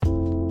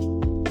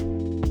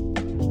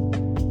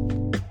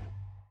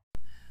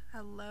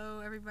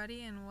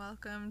everybody, and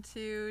welcome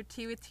to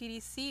Tea with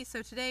TDC.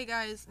 So today,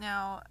 guys,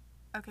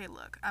 okay,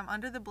 look, I'm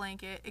under the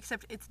blanket,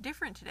 except it's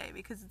different today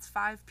because it's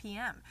 5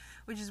 p.m.,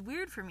 which is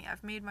weird for me.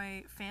 I've made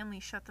my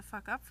family shut the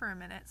fuck up for a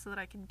minute so that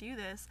I can do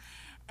this.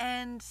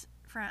 And,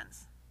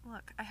 friends,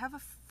 look, I have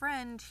a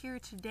friend here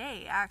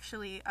today,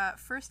 actually,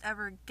 first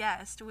ever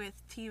guest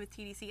with Tea with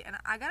TDC, and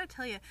I gotta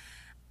tell you,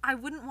 I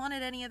wouldn't want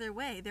it any other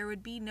way. There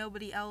would be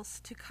nobody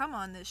else to come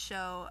on this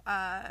show,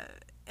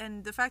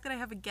 and the fact that I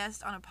have a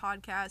guest on a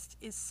podcast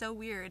is so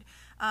weird.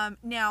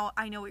 Now,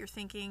 I know what you're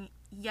thinking.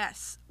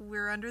 Yes,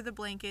 we're under the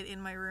blanket in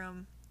my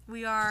room.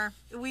 We are,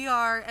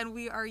 and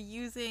we are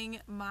using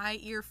my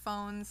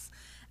earphones.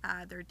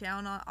 They're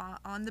down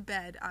on the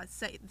bed.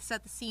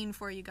 Set the scene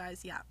for you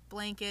guys. Yeah,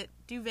 blanket,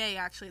 duvet,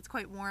 actually. It's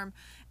quite warm.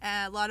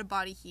 A lot of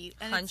body heat.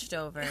 And Hunched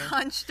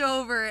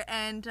over.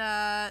 And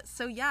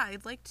so, yeah,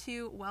 I'd like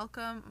to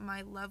welcome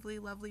my lovely,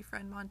 lovely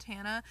friend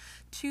Montana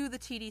to the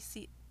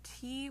TDC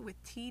Tea with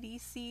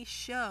TDC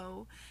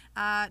show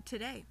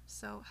today.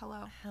 So,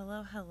 hello.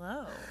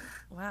 Hello.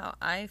 Wow,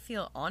 I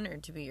feel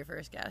honored to be your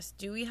first guest.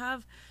 Do we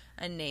have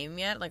a name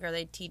yet? Like, are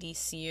they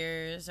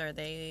TDCers?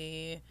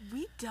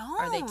 We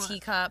don't. Are they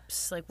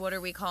teacups? Like, what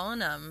are we calling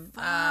them?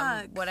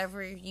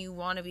 Whatever you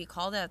want to be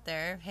called out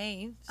there.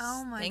 Hey,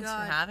 oh my thanks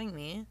God. for having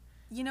me.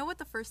 You know what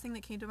the first thing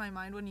that came to my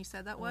mind when you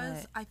said that was?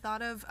 What? I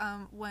thought of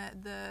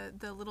when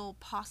the little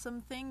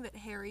possum thing that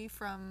Harry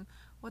from,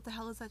 what the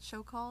hell is that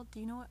show called? Do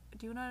you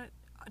know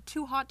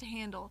Too Hot to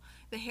Handle.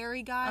 The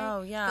hairy guy.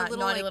 Oh, yeah.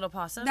 Naughty Little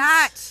Possum.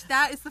 That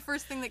is the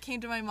first thing that came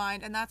to my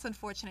mind, and that's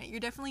unfortunate. You're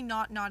definitely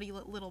not Naughty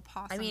Little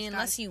Possum. I mean,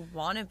 unless you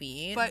want to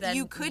be. But then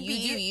you could be.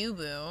 You do you,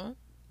 boo.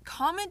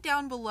 Comment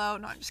down below.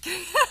 No, I'm just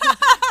kidding.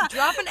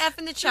 Drop an F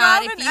in the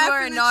chat if you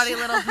are a naughty chat.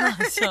 little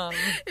possum.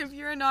 If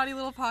you're a naughty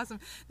little possum.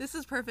 This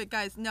is perfect,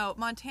 guys. No,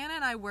 Montana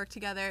and I work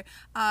together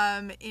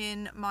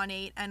in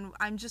Monate, and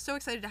I'm just so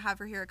excited to have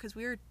her here because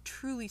we are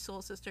truly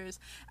soul sisters.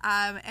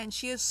 And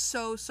she has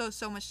so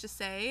much to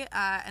say.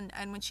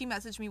 And when she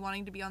messaged me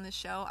wanting to be on this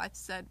show, I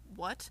said,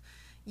 what?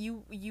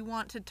 You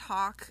want to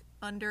talk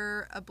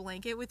under a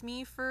blanket with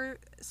me for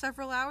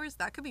several hours?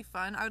 That could be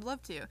fun. I would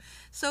love to.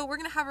 So we're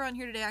going to have her on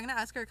here today. I'm going to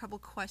ask her a couple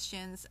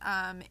questions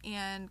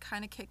and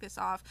kind of kick this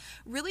off.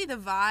 Really the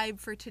vibe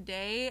for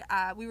today,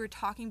 we were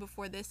talking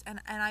before this, and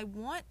I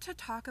want to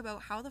talk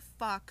about how the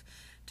fuck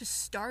to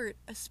start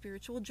a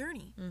spiritual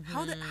journey. Mm-hmm.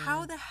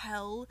 How the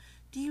hell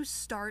do you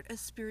start a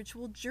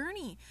spiritual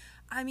journey?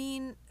 I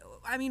mean,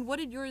 what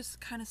did yours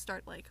kind of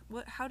start like?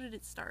 How did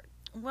it start?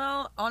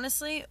 Well,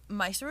 honestly,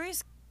 my story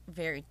is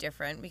very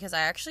different because I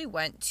actually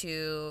went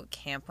to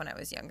camp when I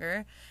was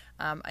younger.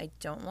 I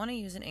don't want to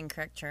use an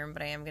incorrect term,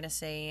 but I am going to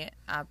say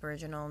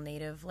Aboriginal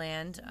native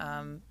land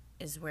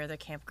is where the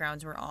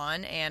campgrounds were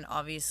on. And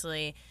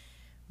obviously,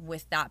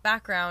 with that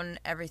background,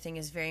 everything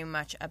is very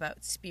much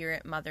about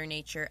spirit, Mother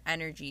Nature,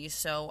 energy.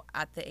 So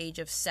at the age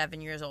of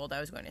 7 years old,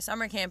 I was going to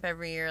summer camp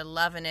every year,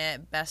 loving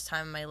it, best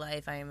time of my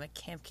life. I am a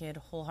camp kid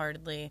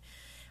wholeheartedly.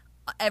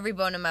 Every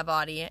bone in my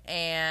body,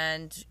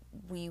 and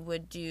we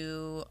would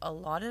do a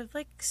lot of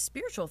like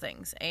spiritual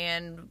things,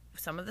 and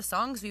some of the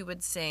songs we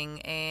would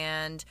sing,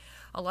 and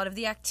a lot of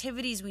the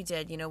activities we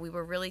did, we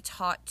were really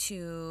taught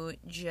to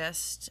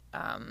just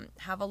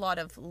have a lot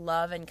of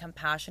love and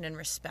compassion and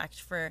respect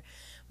for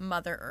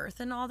Mother Earth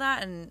and all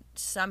that. And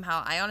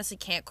somehow I honestly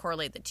can't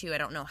correlate the two. I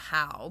don't know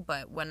how,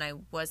 but when I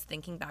was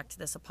thinking back to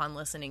this upon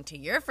listening to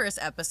your first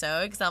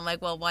episode, because I'm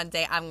like, well, one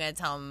day I'm going to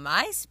tell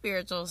my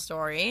spiritual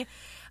story.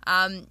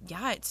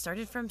 It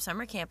started from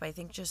summer camp. I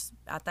think just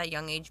at that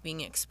young age being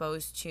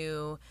exposed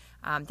to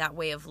that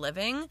way of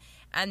living.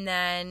 And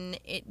then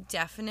it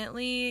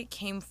definitely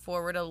came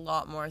forward a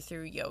lot more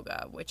through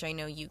yoga, which I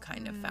know you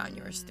kind of found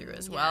yours through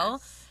as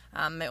well.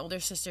 My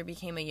older sister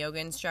became a yoga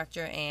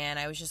instructor, and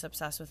I was just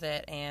obsessed with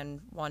it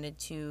and wanted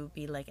to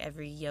be like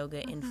every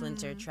yoga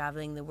influencer,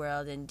 traveling the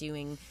world and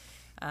doing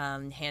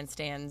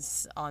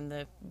handstands on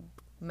the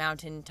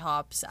mountain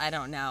tops. I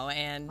don't know.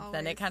 And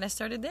then it kind of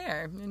started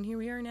there. And here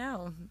we are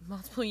now,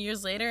 multiple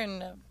years later,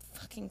 and a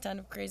fucking ton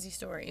of crazy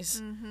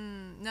stories.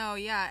 No,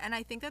 yeah. And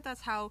I think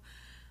that's how,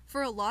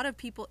 for a lot of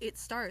people, it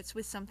starts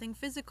with something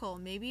physical.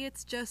 Maybe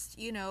it's just,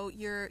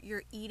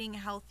 you're eating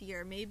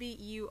healthier. Maybe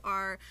you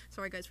are,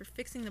 sorry guys, we're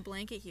fixing the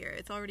blanket here.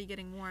 It's already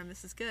getting warm.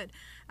 This is good.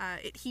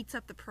 It heats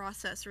up the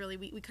process, really.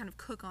 We kind of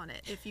cook on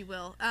it, if you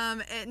will.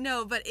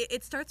 No, but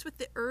it starts with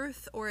the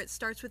earth, or it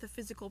starts with a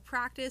physical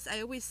practice. I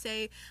always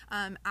say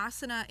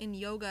asana in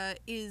yoga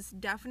is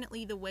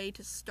definitely the way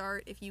to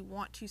start if you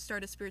want to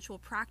start a spiritual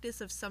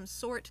practice of some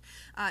sort.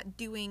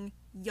 Doing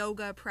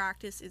yoga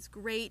practice is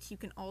great. You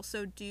can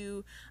also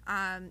do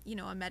a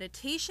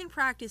meditation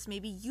practice,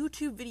 maybe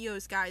YouTube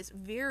videos, guys,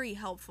 very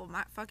helpful.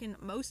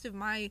 Most of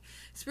my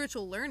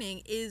spiritual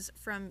learning is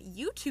from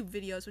YouTube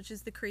videos, which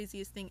is the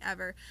craziest thing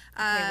ever.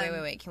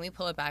 Okay, wait. Can we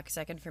pull it back a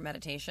second for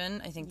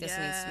meditation? I think this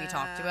needs to be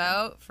talked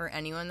about for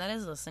anyone that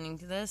is listening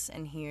to this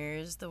and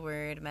hears the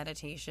word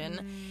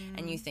meditation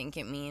and you think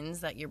it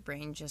means that your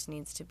brain just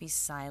needs to be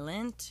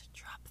silent.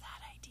 Drop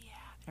that idea.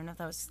 don't know if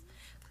that was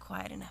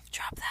quiet enough.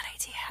 Drop that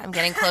idea. I'm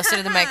getting closer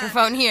to the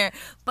microphone here.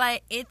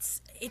 But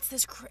it's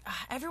this,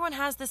 everyone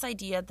has this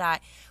idea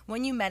that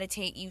when you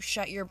meditate, you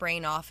shut your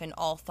brain off and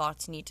all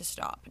thoughts need to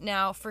stop.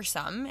 Now, for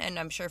some, and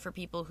I'm sure for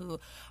people who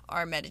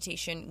are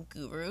meditation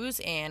gurus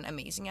and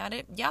amazing at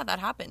it, yeah, that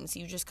happens.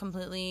 You just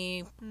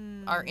completely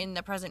are in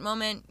the present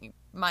moment. Your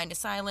mind is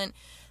silent.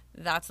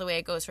 That's the way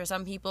it goes for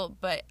some people,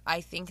 but I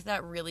think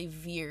that really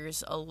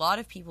veers a lot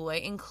of people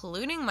away,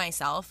 including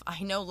myself.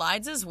 I know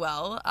Lides as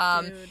well.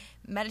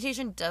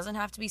 Meditation doesn't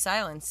have to be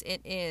silence. It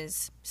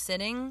is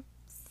sitting,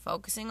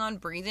 focusing on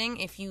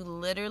breathing. If you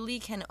literally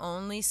can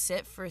only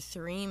sit for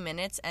 3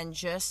 minutes and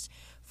just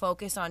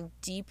focus on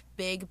deep,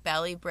 big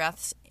belly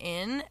breaths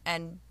in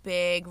and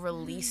big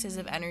releases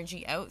of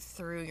energy out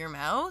through your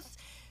mouth,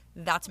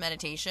 that's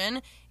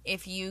meditation.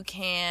 If you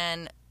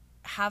can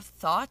have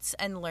thoughts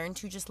and learn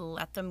to just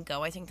let them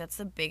go. I think that's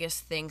the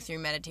biggest thing through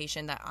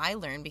meditation that I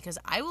learned, because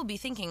I will be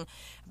thinking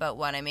about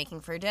what I'm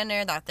making for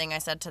dinner, that thing I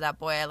said to that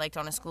boy I liked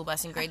on a school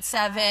bus in grade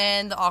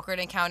 7, the awkward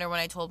encounter when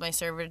I told my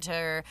server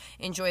to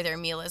enjoy their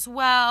meal as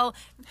well.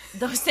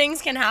 Those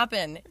things can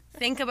happen.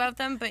 Think about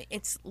them, but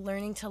it's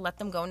learning to let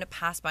them go and to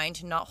pass by and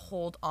to not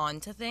hold on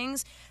to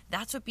things.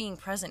 That's what being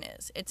present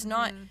is. It's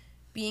not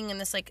being in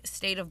this like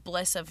state of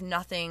bliss of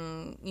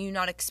nothing, you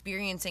not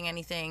experiencing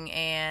anything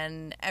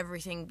and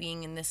everything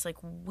being in this like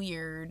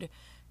weird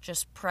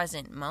just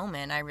present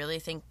moment. I really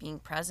think being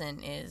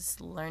present is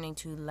learning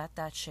to let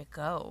that shit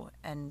go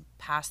and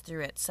pass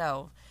through it.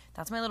 So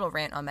that's my little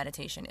rant on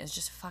meditation, is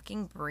just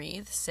fucking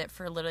breathe, sit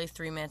for literally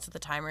 3 minutes with the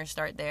timer,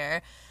 start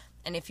there.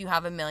 And if you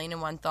have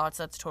 1,000,001 thoughts,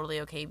 that's totally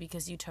okay,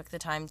 because you took the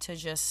time to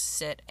just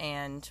sit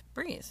and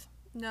breathe.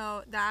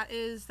 No, that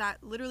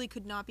literally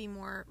could not be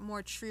more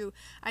true.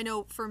 I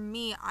know for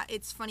me,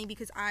 it's funny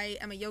because I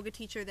am a yoga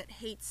teacher that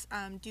hates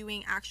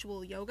doing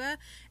actual yoga,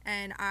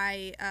 and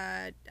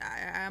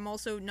I'm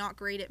also not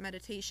great at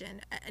meditation.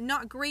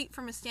 Not great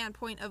from a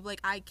standpoint of like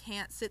I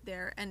can't sit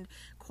there and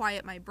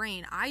quiet my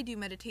brain. I do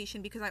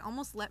meditation because I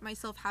almost let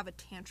myself have a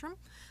tantrum.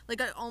 Like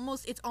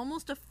it's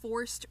almost a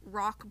forced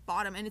rock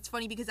bottom. And it's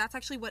funny because that's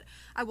actually what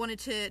I wanted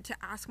to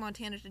ask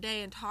Montana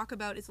today and talk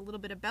about, is a little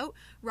bit about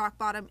rock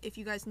bottom. If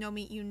you guys know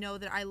me, you know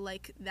that I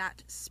like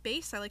that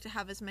space. I like to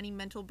have as many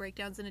mental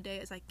breakdowns in a day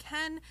as I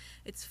can.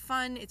 It's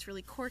fun. It's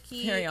really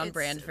quirky. Very on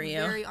brand for you.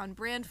 Very on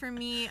brand for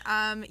me.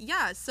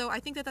 Yeah, so I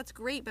think that that's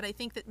great, but I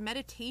think that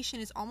meditation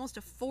is almost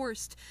a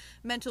forced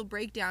mental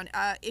breakdown.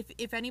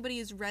 If anybody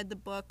has read the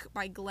book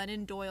by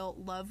Glennon Doyle,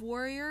 Love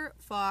Warrior,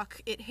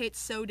 fuck, it hits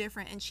so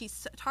different. And she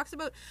talks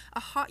about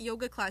a hot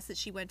yoga class that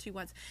she went to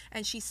once,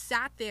 and she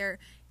sat there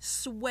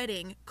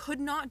sweating, could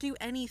not do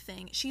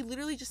anything. She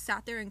literally just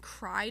sat there and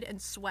cried and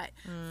sweat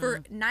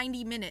for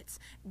 90 minutes.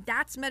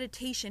 That's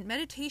meditation.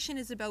 Meditation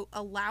is about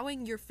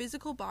allowing your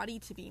physical body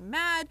to be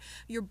mad,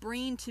 your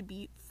brain to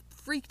be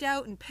freaked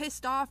out and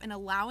pissed off, and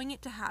allowing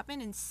it to happen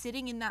and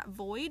sitting in that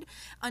void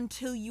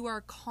until you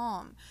are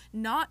calm.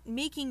 Not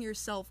making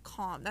yourself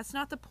calm. That's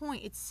not the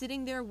point. It's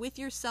sitting there with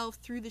yourself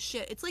through the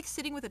shit. It's like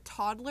sitting with a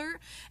toddler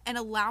and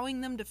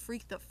allowing them to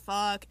freak the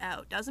fuck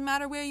out. Doesn't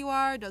matter where you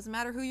are, doesn't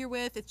matter who you're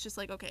with. It's just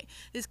like, okay,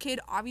 this kid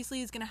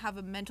obviously is going to have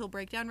a mental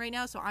breakdown right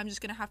now, so I'm just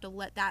going to have to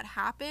let that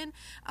happen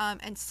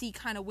and see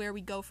kind of where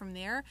we go from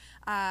there.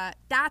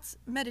 That's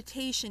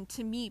meditation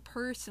to me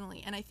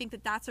personally, and I think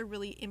that that's a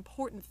really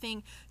important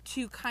thing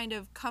to kind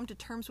of come to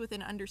terms with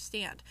and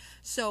understand.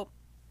 So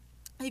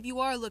if you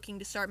are looking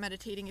to start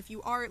meditating, if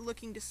you are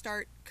looking to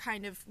start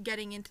kind of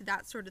getting into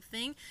that sort of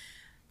thing,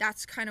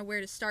 that's kind of where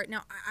to start.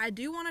 Now, I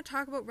do want to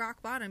talk about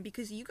rock bottom,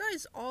 because you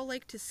guys all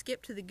like to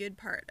skip to the good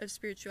part of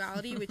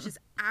spirituality, which is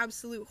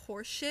absolute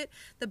horseshit.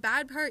 The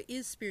bad part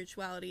is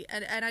spirituality,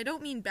 and I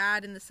don't mean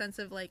bad in the sense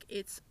of like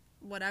it's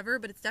whatever,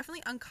 but it's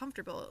definitely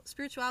uncomfortable.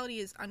 Spirituality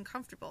is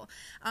uncomfortable.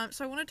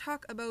 So I want to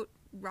talk about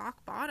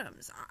rock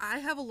bottoms. I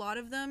have a lot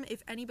of them.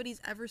 If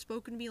anybody's ever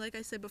spoken to me, like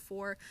I said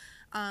before,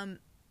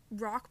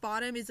 rock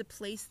bottom is a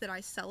place that I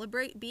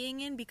celebrate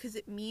being in, because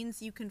it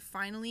means you can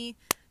finally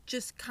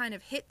just kind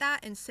of hit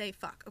that and say,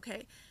 fuck,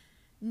 okay,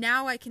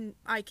 now I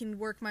can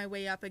work my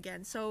way up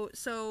again.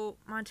 So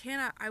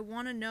Montana, I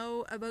want to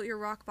know about your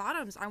rock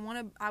bottoms. I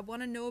want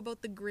to know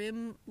about the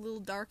grim,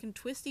 little dark and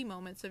twisty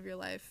moments of your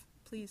life.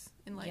 Please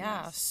enlighten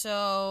us. Yeah,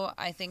 so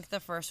I think the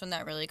first one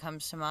that really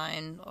comes to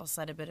mind, I'll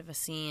set a bit of a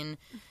scene.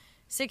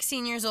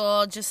 16 years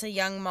old, just a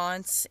young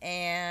Mont,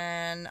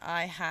 and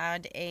I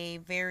had a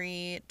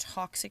very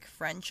toxic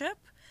friendship.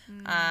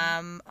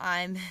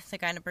 I'm the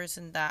kind of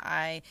person that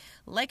I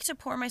like to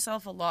pour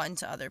myself a lot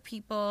into other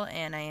people,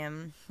 and I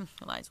am,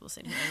 Eliza will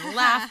sit here and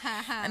laugh,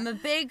 I'm a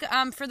big,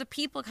 for the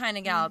people kind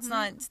of gal.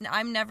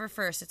 I'm never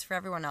first, it's for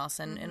everyone else,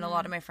 and in a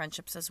lot of my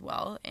friendships as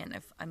well, and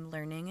I'm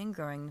learning and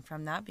growing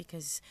from that,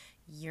 because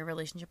your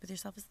relationship with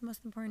yourself is the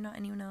most important, not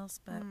anyone else,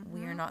 but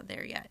we are not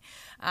there yet.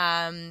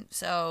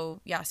 So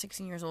yeah,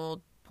 16 years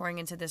old, pouring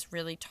into this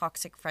really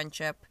toxic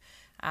friendship.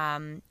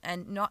 And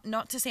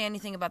not to say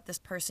anything about this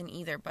person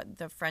either, but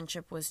the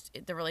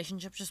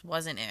relationship just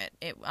wasn't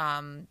it.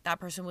 That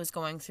person was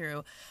going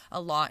through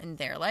a lot in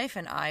their life,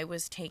 and I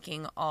was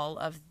taking all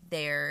of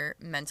their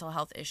mental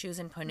health issues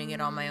and putting it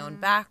on my own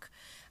back.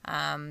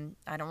 I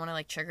don't want to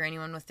like trigger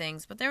anyone with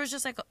things, but there was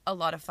just like a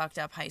lot of fucked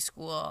up high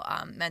school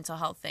mental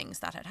health things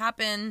that had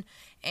happened,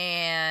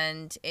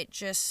 and it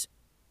just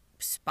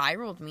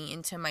spiraled me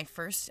into my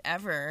first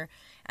ever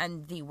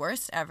and the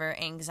worst ever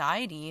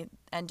anxiety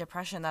and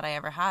depression that I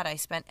ever had. I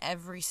spent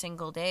every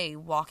single day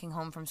walking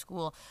home from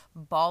school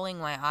bawling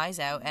my eyes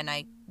out, and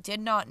I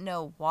did not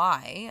know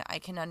why. I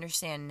can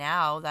understand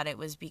now that it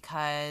was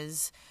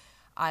because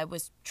I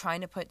was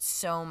trying to put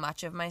so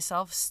much of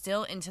myself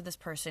still into this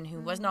person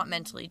who was not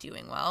mentally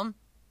doing well,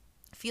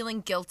 feeling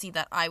guilty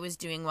that I was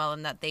doing well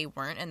and that they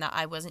weren't, and that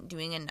I wasn't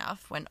doing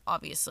enough, when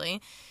obviously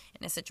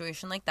in a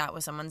situation like that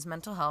with someone's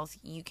mental health,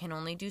 you can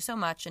only do so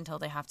much until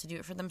they have to do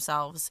it for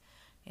themselves.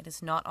 It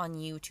is not on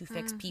you to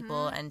fix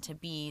people and to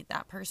be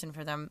that person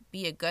for them.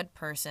 Be a good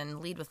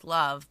person, lead with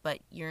love, but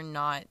you're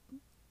not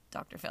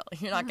Dr. Phil.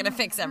 You're not going to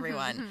fix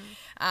everyone.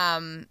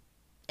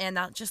 And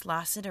that just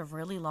lasted a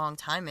really long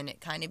time, and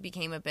it kind of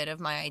became a bit of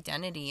my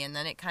identity, and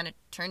then it kind of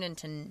turned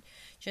into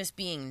just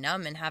being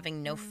numb and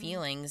having no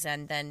feelings,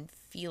 and then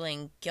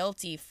feeling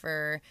guilty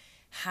for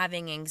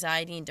having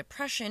anxiety and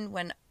depression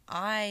when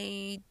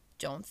I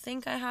don't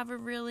think I have a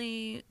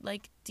really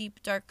like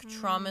deep dark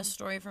trauma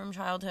story from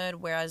childhood,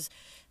 whereas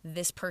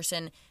this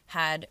person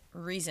had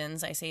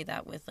reasons, I say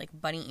that with like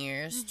bunny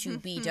ears, to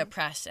be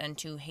depressed and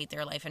to hate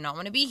their life and not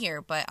want to be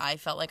here, but I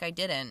felt like I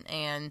didn't.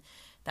 And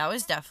that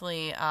was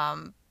definitely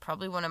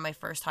probably one of my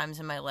first times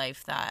in my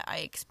life that I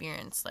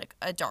experienced like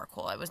a dark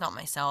hole. I was not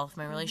myself.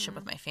 My relationship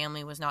with my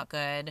family was not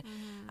good.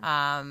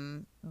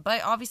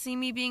 But obviously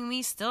me being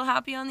me, still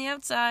happy on the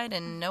outside,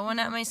 and no one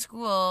at my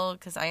school,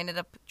 because I ended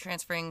up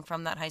transferring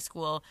from that high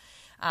school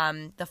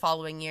the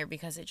following year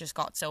because it just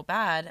got so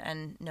bad,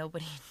 and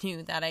nobody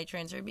knew that I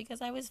transferred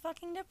because I was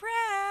fucking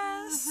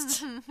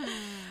depressed.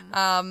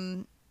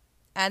 And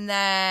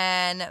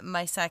then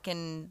my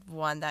second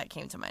one that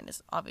came to mind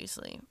is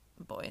obviously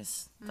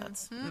boys.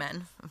 That's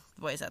men.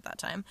 Boys at that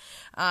time.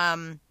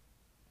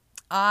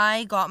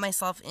 I got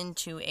myself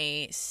into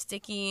a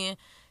sticky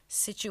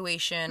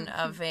situation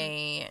of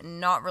a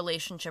not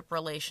relationship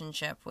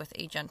with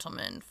a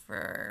gentleman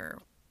for,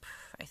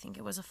 I think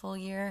it was a full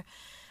year.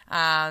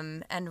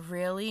 And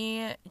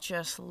really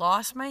just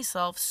lost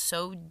myself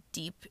so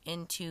deep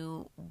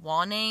into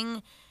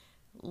wanting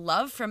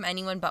love from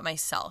anyone but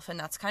myself. And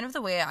that's kind of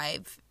the way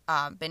I've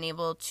been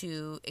able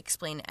to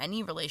explain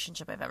any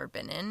relationship I've ever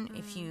been in.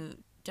 If you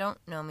don't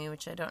know me,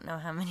 which I don't know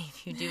how many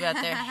of you do out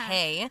there,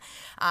 hey,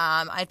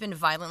 I've been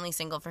violently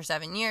single for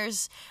 7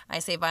 years. I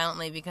say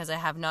violently because I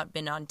have not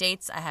been on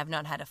dates. I have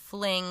not had a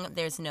fling.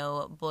 There's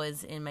no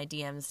boys in my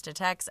DMs to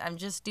text. I'm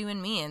just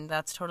doing me, and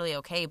that's totally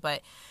okay.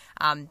 But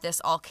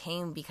this all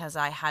came because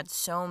I had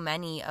so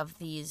many of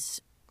these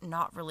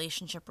not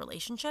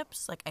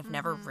relationships. Like, I've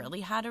never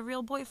really had a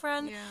real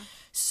boyfriend. Yeah.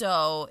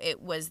 So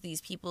it was these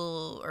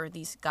people or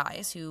these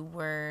guys who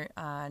were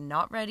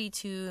not ready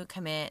to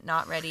commit,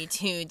 not ready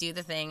to do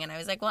the thing. And I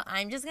was like, well,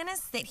 I'm just going to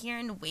sit here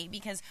and wait,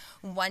 because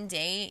one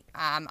day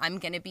I'm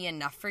going to be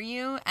enough for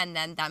you. And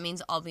then that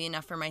means I'll be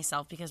enough for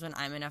myself, because when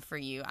I'm enough for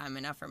you, I'm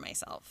enough for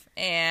myself.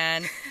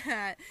 And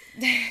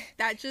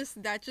that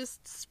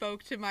just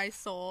spoke to my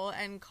soul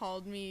and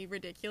called me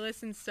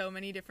ridiculous in so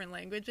many different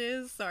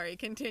languages. Sorry,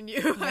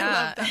 continue.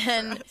 Yeah,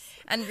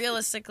 and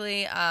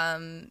realistically,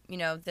 you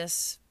know,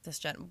 this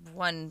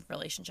one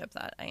relationship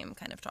that I am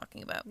kind of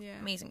talking about,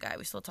 amazing guy.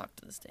 We still talk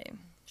to this day.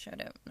 Shout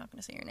out. I'm not going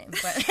to say your name,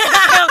 but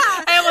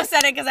I almost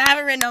said it because I have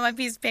it written on my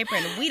piece of paper,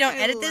 and we don't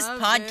edit this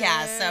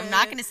podcast, so I'm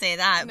not going to say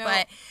that. No.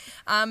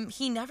 But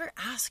he never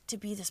asked to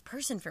be this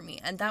person for me,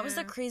 and that was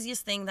the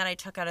craziest thing that I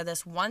took out of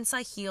this. Once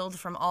I healed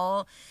from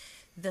all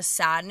the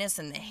sadness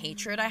and the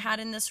hatred I had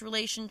in this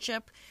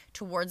relationship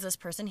towards this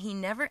person, he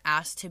never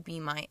asked to be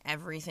my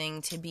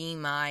everything, to be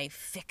my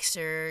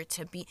fixer,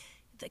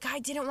 the guy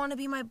didn't want to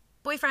be my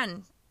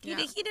boyfriend. He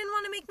didn't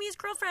want to make me his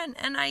girlfriend,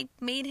 and I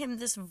made him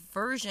this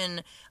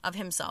version of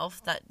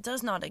himself that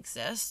does not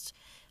exist.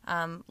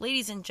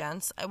 Ladies and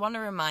gents, I want to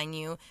remind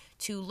you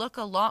to look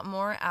a lot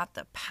more at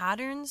the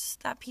patterns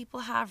that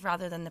people have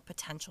rather than the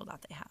potential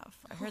that they have.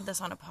 I heard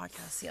this on a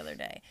podcast the other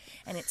day,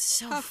 and it's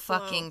so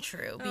fucking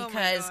true,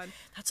 because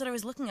that's what I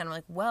was looking at. I'm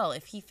like, well,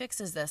 if he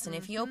fixes this, and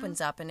if he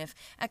opens up, and if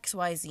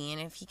XYZ,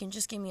 and if he can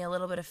just give me a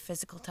little bit of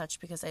physical touch,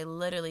 because I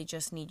literally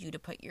just need you to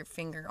put your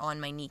finger on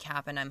my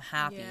kneecap and I'm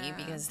happy,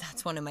 because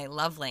that's one of my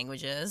love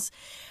languages.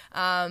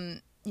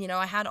 You know,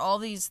 I had all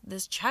this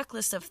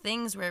checklist of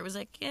things where it was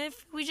like,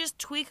 if we just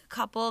tweak a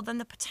couple, then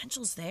the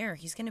potential's there.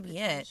 He's going to be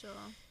it.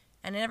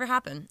 And it never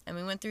happened. And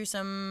we went through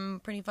some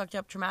pretty fucked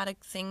up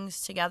traumatic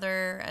things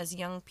together, as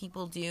young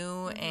people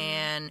do.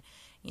 And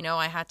you know,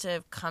 I had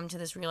to come to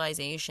this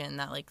realization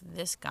that, like,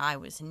 this guy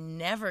was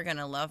never going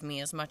to love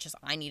me as much as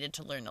I needed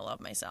to learn to love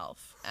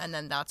myself. And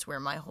then that's where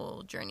my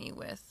whole journey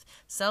with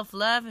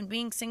self-love and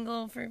being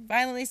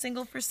violently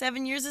single for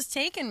 7 years has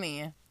taken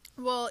me.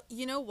 Well,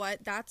 you know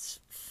what? That's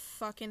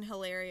fucking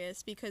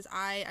hilarious, because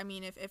I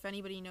mean, if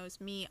anybody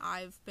knows me,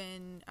 I've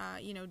been,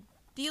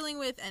 dealing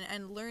with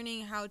and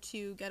learning how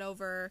to get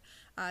over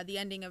the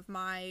ending of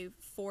my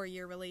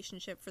 4-year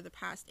relationship for the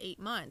past 8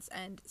 months.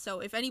 And so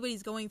if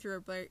anybody's going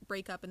through a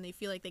breakup and they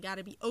feel like they got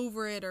to be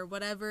over it or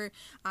whatever,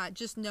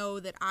 just know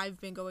that I've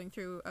been going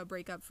through a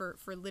breakup for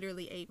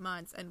literally 8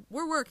 months, and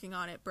we're working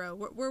on it, bro.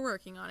 We're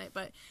working on it,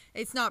 but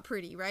it's not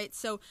pretty, right?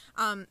 So,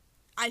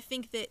 I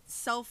think that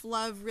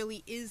self-love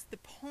really is the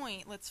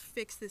point. Let's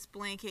fix this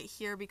blanket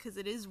here because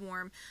it is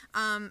warm.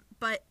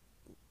 But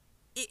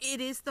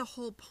it is the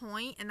whole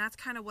point, and that's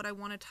kind of what I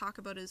want to talk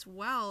about as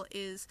well,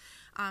 is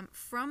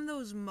from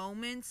those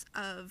moments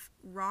of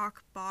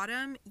rock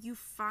bottom, you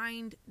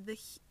find the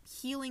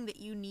healing that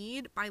you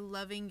need by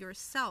loving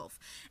yourself.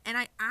 And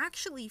I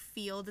actually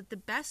feel that the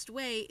best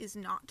way is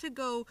not to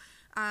go,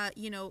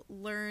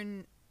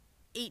 learn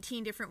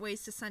 18 different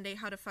ways to Sunday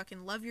how to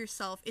fucking love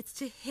yourself. It's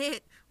to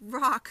hit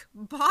rock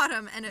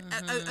bottom and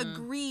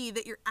agree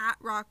that you're at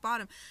rock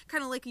bottom.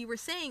 Kind of like you were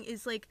saying,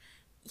 is like,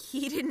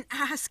 he didn't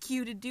ask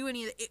you to do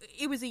any of it.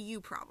 It was a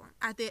you problem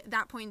at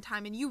that point in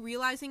time. And you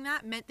realizing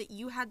that meant that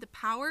you had the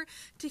power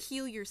to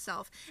heal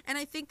yourself. And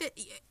I think that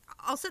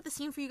I'll set the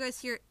scene for you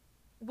guys here.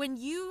 When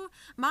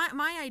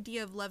my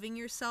idea of loving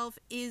yourself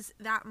is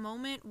that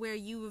moment where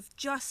you've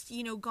just,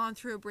 gone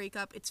through a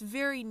breakup. It's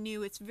very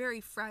new. It's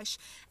very fresh.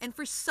 And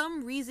for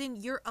some reason,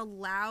 you're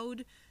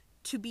allowed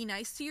to be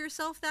nice to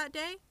yourself that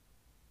day.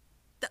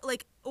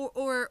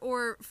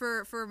 Or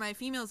for my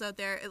females out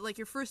there, like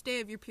your first day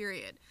of your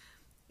period,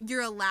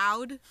 you're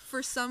allowed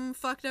for some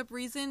fucked up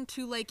reason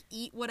to like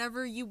eat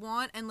whatever you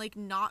want and like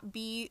not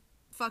be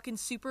fucking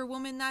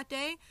superwoman that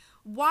day.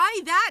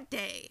 Why that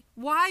day?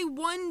 Why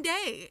one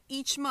day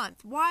each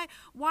month? Why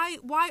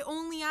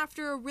only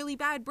after a really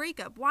bad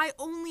breakup? Why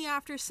only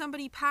after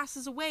somebody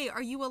passes away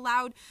are you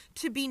allowed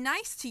to be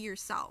nice to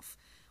yourself?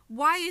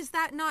 Why is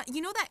that not,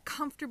 that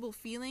comfortable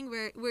feeling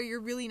where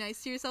you're really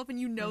nice to yourself and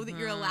you know that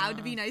you're allowed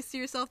to be nice to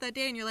yourself that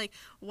day, and you're like,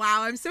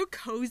 wow, I'm so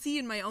cozy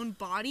in my own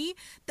body.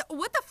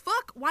 What the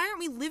fuck? Why aren't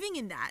we living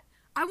in that?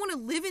 I want to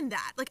live in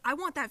that. Like, I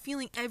want that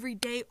feeling every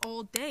day,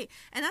 all day.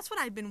 And that's what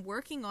I've been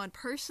working on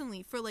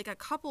personally for like a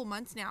couple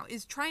months now,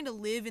 is trying to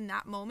live in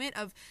that moment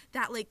of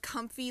that like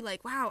comfy,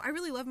 like, wow, I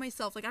really love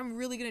myself. Like, I'm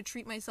really going to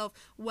treat myself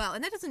well.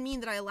 And that doesn't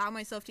mean that I allow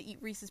myself to eat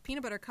Reese's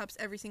peanut butter cups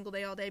every single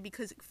day, all day,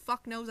 because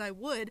fuck knows I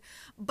would.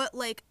 But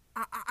like,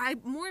 I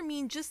more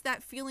mean just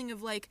that feeling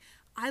of like,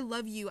 I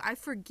love you. I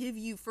forgive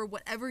you for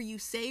whatever you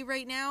say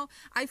right now.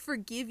 I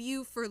forgive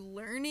you for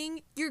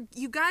learning.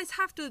 You guys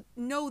have to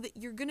know that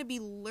you're going to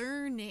be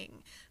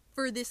learning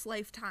for this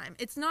lifetime.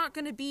 It's not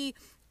going to be,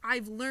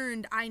 I've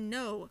learned, I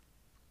know.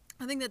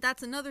 I think that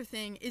that's another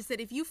thing, is that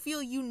if you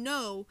feel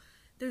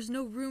there's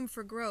no room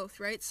for growth,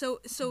 right? So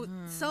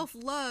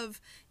self-love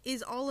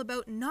is all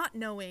about not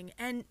knowing,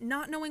 and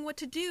not knowing what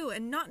to do,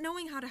 and not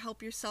knowing how to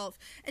help yourself,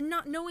 and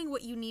not knowing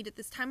what you need at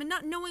this time, and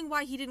not knowing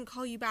why he didn't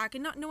call you back,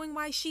 and not knowing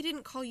why she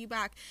didn't call you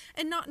back,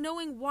 and not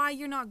knowing why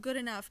you're not good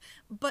enough,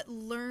 but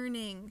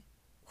learning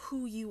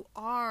who you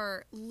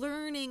are,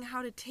 learning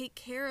how to take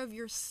care of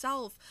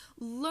yourself,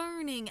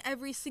 learning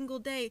every single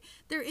day.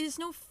 There is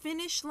no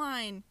finish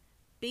line,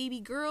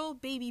 baby girl,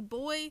 baby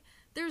boy.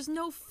 There's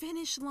no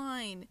finish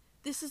line.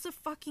 This is a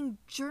fucking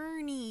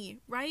journey,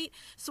 right?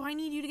 So I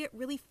need you to get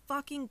really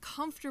fucking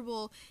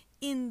comfortable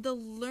in the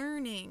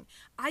learning.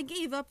 I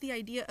gave up the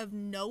idea of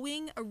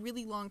knowing a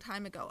really long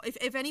time ago.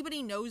 If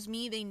anybody knows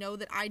me, they know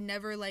that I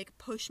never like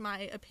push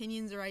my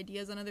opinions or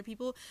ideas on other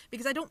people,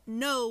 because I don't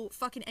know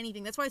fucking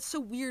anything. That's why it's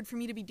so weird for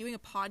me to be doing a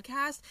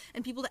podcast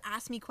and people to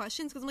ask me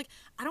questions, because I'm like,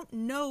 I don't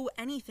know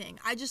anything.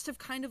 I just have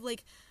kind of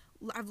like,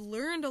 I've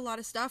learned a lot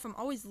of stuff. I'm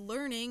always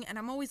learning, and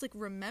I'm always like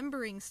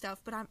remembering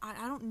stuff, but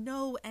I don't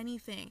know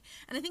anything.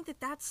 And I think that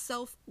that's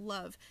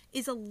self-love,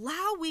 is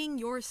allowing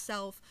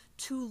yourself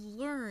to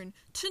learn,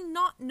 to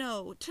not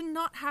know, to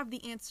not have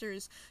the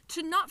answers,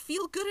 to not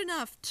feel good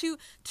enough, to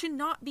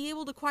not be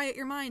able to quiet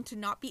your mind, to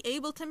not be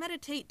able to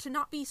meditate, to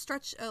not be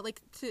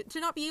to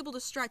not be able to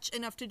stretch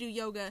enough to do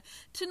yoga,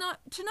 to not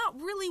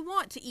really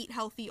want to eat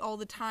healthy all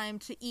the time,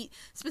 to eat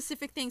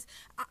specific things.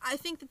 I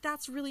think that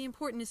that's really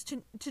important, is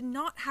to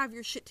not have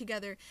your shit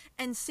together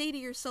and say to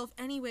yourself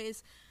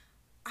anyways,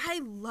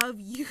 I love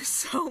you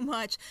so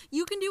much.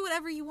 You can do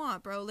whatever you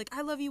want, bro. Like,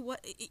 I love you.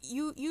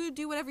 You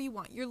do whatever you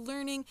want. You're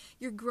learning,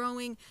 you're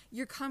growing,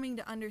 you're coming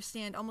to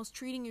understand, almost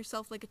treating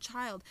yourself like a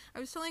child. I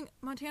was telling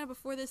Montana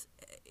before this,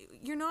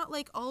 you're not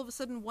like all of a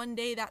sudden one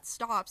day that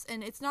stops,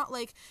 and it's not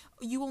like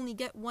you only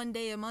get one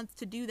day a month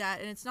to do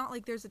that, and it's not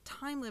like there's a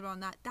time limit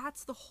on that.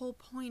 That's the whole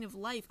point of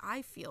life,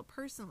 I feel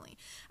personally.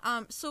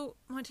 So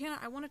Montana,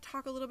 I want to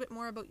talk a little bit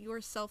more about your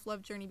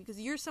self-love journey,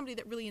 because you're somebody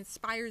that really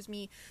inspires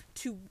me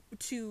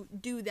to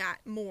do do that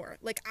more.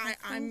 Like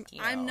I'm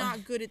you.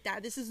 not good at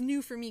that. This is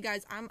new for me,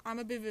 guys. I'm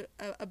a bit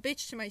of a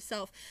bitch to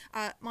myself.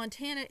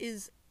 Montana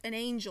is an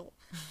angel.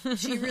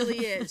 She really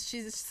is.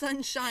 She's a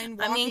sunshine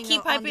walking. I mean,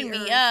 keep on the hyping me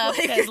earth. up,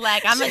 because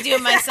like I'm gonna do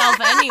it myself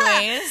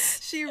anyways.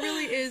 She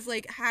really is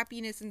like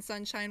happiness and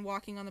sunshine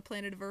walking on the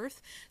planet of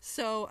Earth.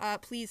 So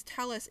please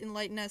tell us,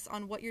 enlighten us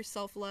on what your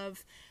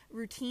self-love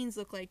routines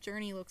look like,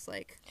 journey looks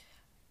like.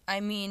 I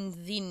mean,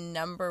 the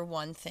number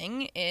one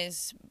thing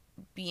is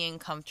being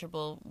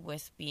comfortable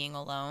with being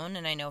alone,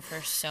 and I know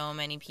for so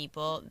many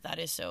people that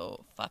is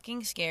so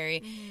fucking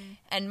scary.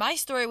 And my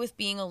story with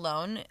being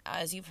alone,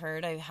 as you've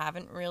heard, I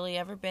haven't really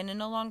ever been in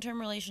a long-term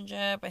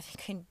relationship. I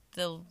think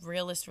the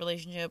realest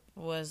relationship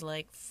was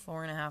like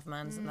 4.5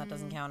 months, and that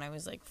doesn't count. I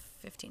was like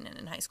 15 and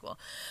in high school.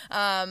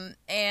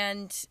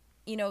 And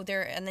you know,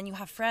 and then you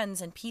have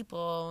friends and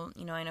people,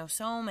 you know, I know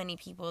so many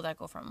people that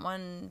go from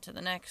one to the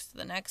next,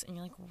 and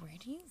you're like, where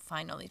do you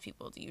find all these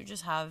people? Do you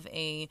just have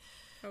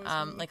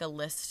like a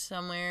list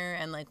somewhere,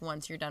 and like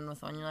once you're done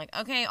with one, you're like,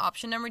 okay,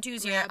 option number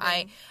 2's here.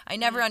 I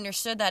never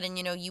understood that, and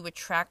you know, you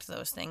attract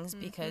those things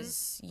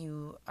because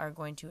you are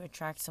going to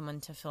attract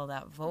someone to fill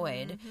that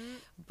void.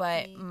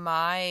 But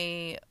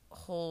my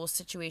whole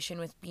situation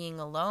with being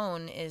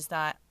alone is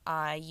that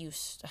I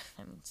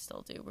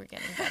still do, we're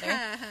getting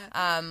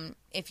better.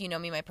 If you know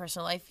me, my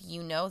personal life,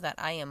 you know that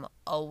I am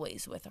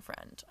always with a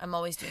friend. I'm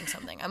always doing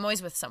something. I'm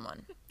always with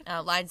someone.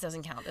 Lides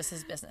doesn't count. This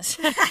is business.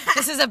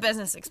 This is a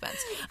business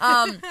expense.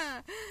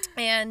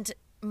 And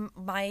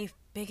my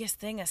biggest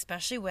thing,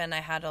 especially when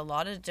I had a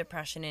lot of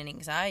depression and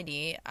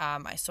anxiety,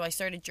 so I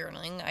started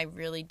journaling. I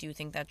really do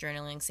think that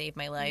journaling saved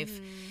my life.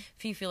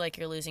 If you feel like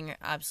you're losing your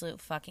absolute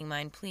fucking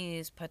mind,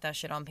 please put that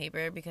shit on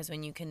paper, because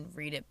when you can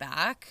read it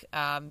back,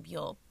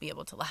 you'll be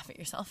able to laugh at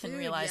yourself and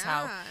realize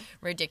how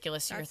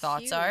ridiculous your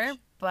thoughts are.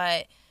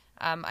 But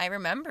I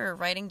remember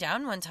writing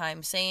down one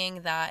time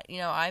saying that, you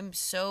know, I'm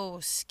so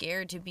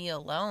scared to be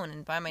alone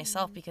and by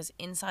myself because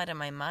inside of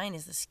my mind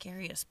is the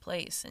scariest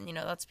place. And, you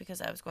know, that's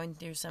because I was going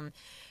through some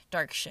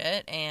dark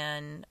shit.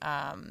 And,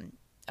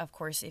 of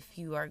course, if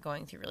you are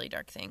going through really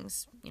dark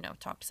things, you know,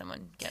 talk to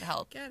someone, get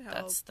help.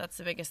 That's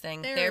the biggest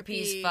thing.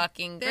 Therapy's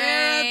fucking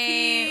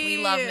great.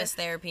 We love Miss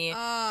Therapy.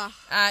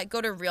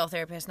 Go to a real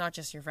therapist, not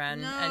just your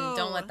friend. No. And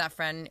don't let that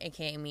friend,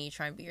 aka me,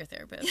 try and be your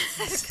therapist.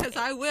 Because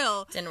I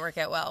will. Didn't work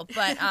out well.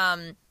 But,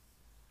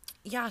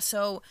 yeah,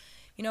 so,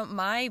 you know,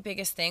 my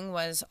biggest thing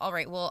was, all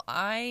right, well,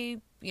 I,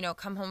 you know,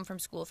 come home from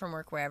school, from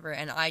work, wherever,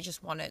 and I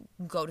just want to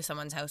go to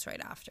someone's house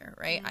right after,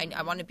 right?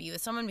 I want to be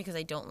with someone because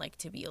I don't like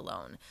to be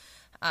alone.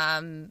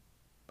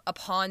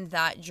 Upon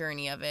that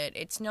journey of it,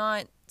 it's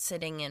not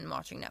sitting and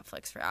watching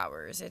Netflix for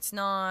hours. It's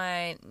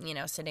not, you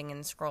know, sitting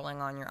and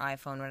scrolling on your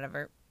iPhone,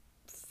 whatever.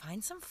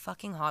 Find some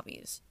fucking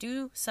hobbies.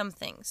 Do some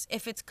things.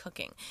 If it's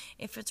cooking,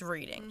 if it's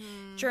reading,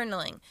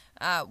 journaling,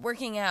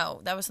 working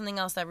out. That was something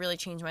else that really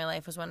changed my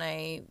life, was when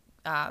I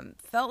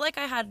felt like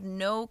I had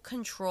no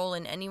control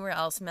in anywhere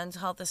else,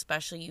 mental health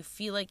especially. You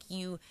feel like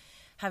you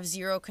have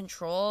zero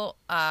control.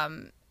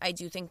 I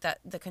do think that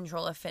the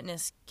control of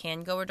fitness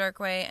can go a dark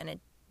way, and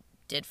it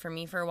did for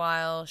me for a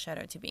while. Shout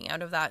out to being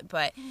out of that.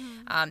 But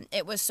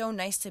it was so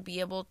nice to be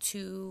able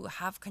to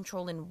have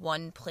control in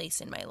one place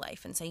in my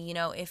life and say, you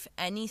know, if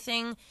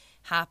anything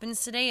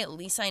happens today, at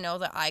least I know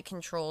that I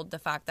controlled the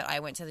fact that I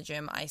went to the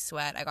gym, I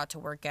sweat, I got to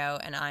work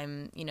out, and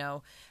I'm, you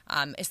know,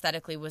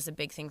 aesthetically was a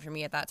big thing for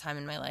me at that time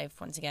in my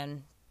life. Once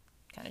again,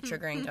 kind of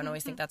triggering, don't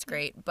always think that's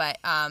great. But,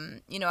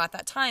 you know, at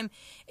that time,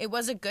 it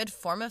was a good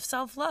form of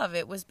self-love.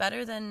 It was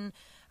better than,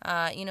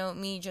 you know,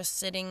 me just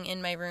sitting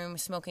in my room,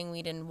 smoking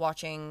weed and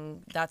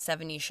watching That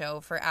 70s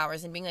Show for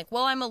hours and being like,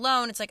 well, I'm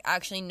alone. It's like,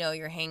 actually, no,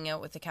 you're hanging out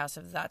with the cast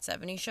of That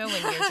 70s Show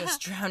when you're just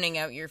drowning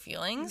out your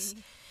feelings.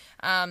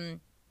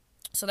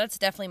 So that's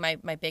definitely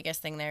my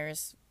biggest thing there,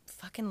 is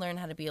fucking learn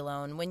how to be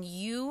alone. When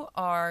you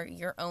are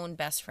your own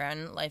best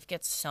friend, life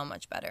gets so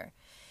much better.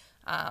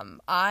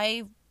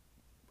 I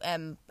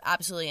am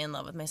absolutely in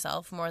love with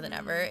myself more than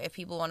ever. If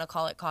people want to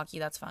call it cocky,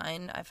 that's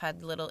fine. I've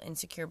had little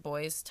insecure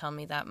boys tell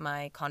me that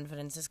my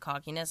confidence is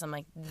cockiness. I'm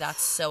like,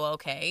 that's so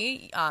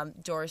okay.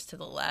 Doors to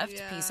the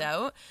left. Peace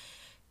out.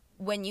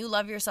 When you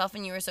love yourself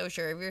and you are so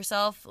sure of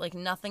yourself, like,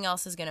 nothing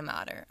else is going to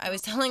matter. I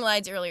was telling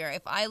Lides earlier,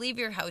 if I leave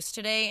your house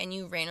today and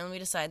you randomly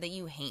decide that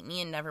you hate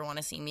me and never want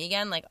to see me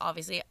again, like,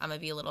 obviously I'm going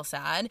to be a little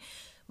sad,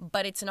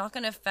 but it's not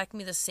going to affect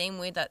me the same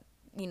way that,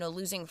 you know,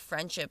 losing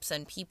friendships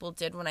and people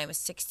did when I was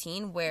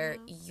 16, where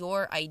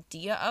your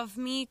idea of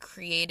me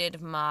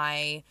created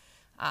my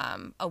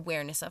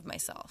awareness of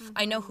myself.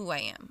 I know who I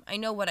am. I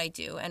know what I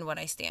do and what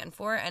I stand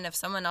for. And if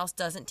someone else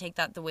doesn't take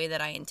that the way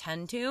that I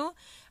intend to,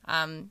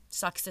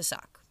 sucks to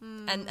suck.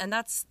 And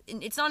that's,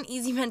 it's not an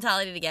easy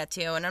mentality to get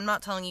to. And I'm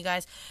not telling you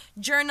guys,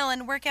 journal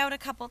and work out a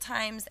couple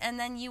times and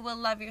then you will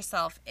love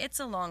yourself. It's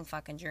a long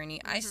fucking journey.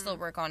 I still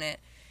work on it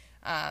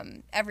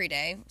every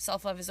day.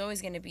 Self-love is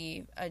always going to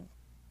be a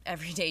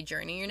everyday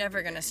journey. You're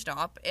never going to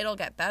stop. It'll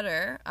get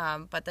better,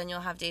 but then you'll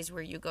have days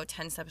where you go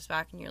 10 steps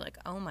back and you're like,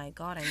 oh my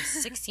god, I'm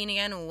 16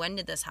 again. When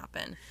did this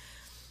happen?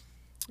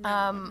 No,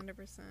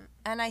 100%.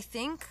 And I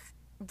think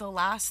the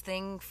last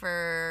thing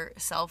for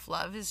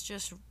self-love is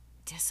just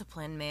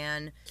discipline,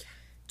 man.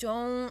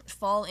 Don't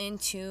fall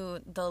into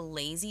the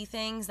lazy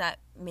things that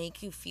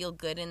make you feel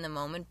good in the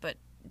moment, but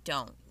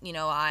don't. You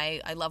know,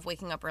 I love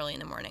waking up early in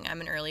the morning. I'm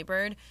an early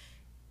bird.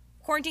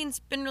 Quarantine's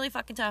been really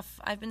fucking tough.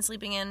 I've been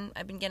sleeping in.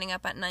 I've been getting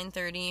up at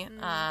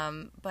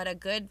 9:30. But a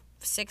good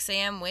 6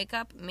 a.m. wake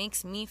up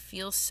makes me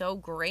feel so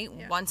great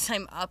once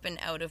I'm up and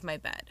out of my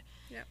bed.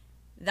 Yep.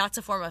 That's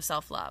a form of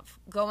self-love.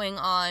 Going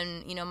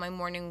on, you know, my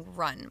morning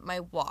run,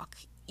 my walk,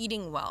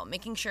 eating well,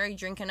 making sure I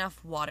drink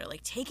enough water.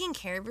 Like, taking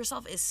care of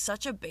yourself is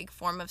such a big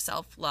form of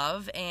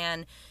self-love.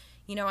 And,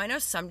 you know, I know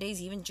some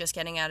days even just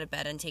getting out of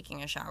bed and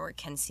taking a shower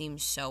can seem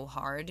so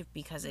hard,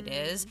 because it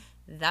is.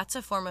 That's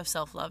a form of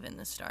self-love in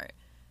the start.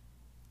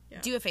 Yeah.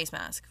 Do a face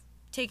mask.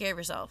 Take care of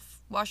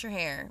yourself. Wash your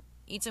hair.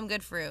 Eat some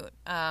good fruit.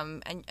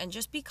 And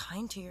just be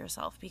kind to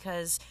yourself,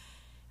 because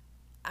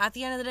at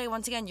the end of the day,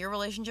 once again, your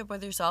relationship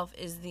with yourself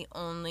is the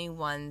only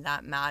one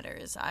that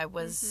matters. I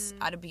was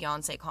at a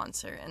Beyonce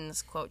concert, and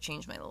this quote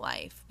changed my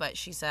life. But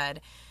she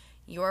said,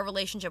 your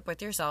relationship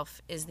with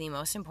yourself is the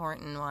most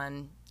important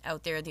one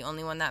out there, the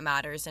only one that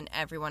matters, and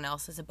everyone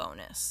else is a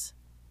bonus.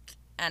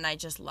 And I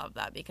just love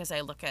that, because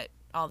I look at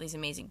all these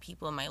amazing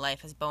people in my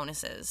life as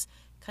bonuses,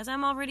 because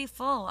I'm already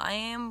full. I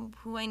am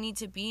who I need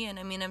to be, and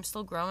I mean, I'm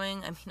still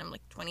growing. I mean, I'm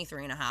like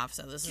 23 and a half,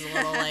 so this is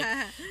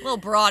a little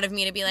broad of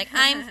me to be like,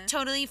 I'm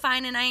totally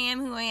fine and I am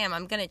who I am.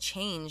 I'm going to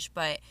change,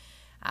 but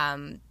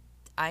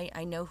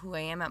I know who I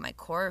am at my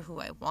core,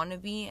 who I want to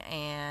be,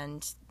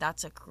 and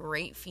that's a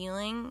great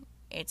feeling.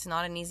 It's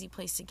not an easy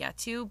place to get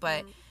to,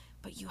 but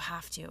you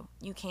have to.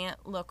 You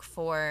can't look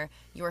for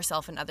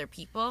yourself in other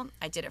people.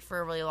 I did it for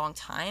a really long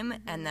time,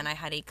 and then I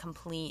had a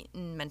complete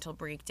mental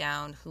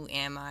breakdown. Who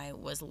am I?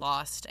 Was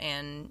lost,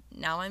 and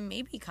now I'm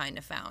maybe kind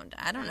of found.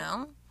 I don't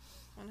know.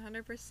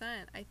 100%.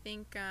 I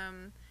think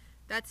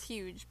that's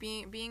huge.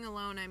 Being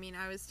alone, I mean,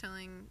 I was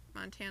telling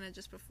Montana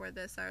just before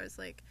this, I was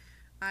like,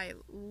 I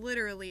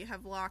literally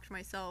have locked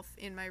myself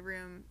in my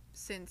room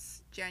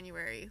since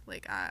January.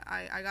 Like,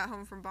 I got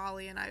home from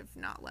Bali, and I've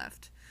not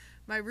left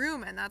my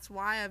room, and that's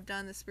why I've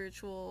done the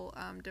spiritual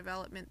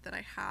development that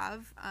I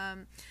have.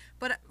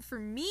 But for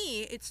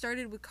me, it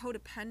started with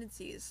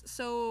codependencies.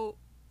 So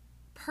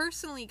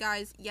personally,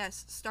 guys,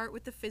 yes, start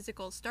with the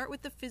physical. Start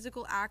with the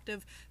physical act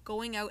of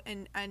going out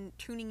and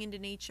tuning into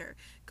nature.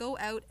 Go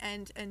out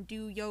and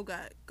do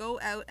yoga. Go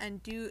out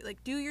and do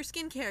your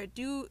skincare.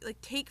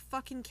 Take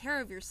fucking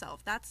care of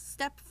yourself. That's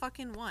step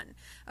fucking 1,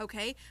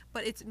 okay?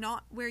 But it's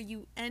not where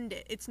you end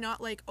it. It's not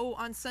like, oh,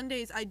 on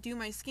Sundays I do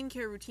my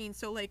skincare routine,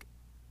 so like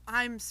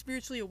I'm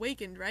spiritually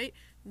awakened, right?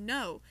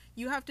 No.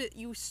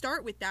 You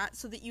start with that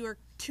so that you are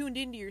tuned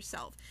into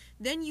yourself.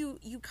 Then you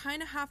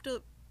kind of have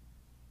to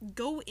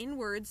go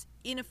inwards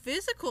in a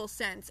physical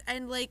sense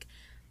and like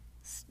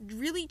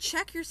really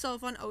check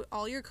yourself on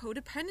all your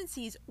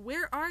codependencies.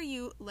 Where are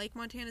you, like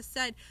Montana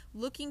said,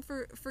 looking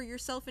for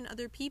yourself in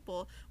other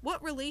people?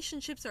 What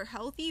relationships are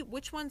healthy?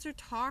 Which ones are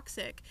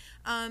toxic?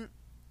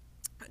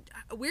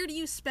 Where do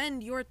you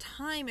spend your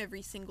time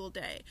every single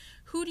day?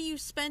 Who do you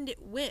spend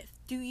it with?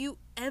 Do you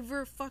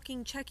ever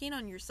fucking check in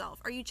on yourself?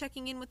 Are you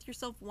checking in with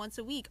yourself once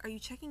a week? Are you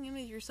checking in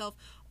with yourself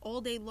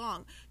all day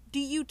long? Do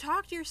you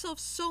talk to yourself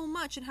so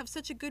much and have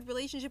such a good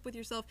relationship with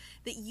yourself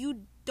that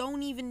you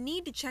don't even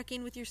need to check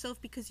in with yourself,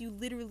 because you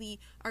literally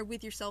are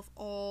with yourself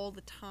all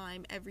the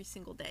time, every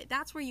single day?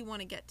 That's where you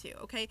want to get to,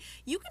 okay?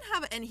 You can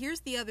have, and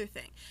here's the other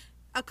thing.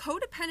 A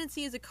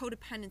codependency is a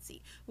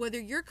codependency. Whether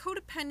your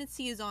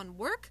codependency is on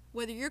work,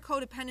 whether your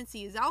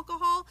codependency is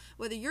alcohol,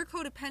 whether your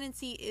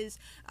codependency is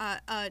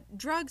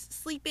drugs,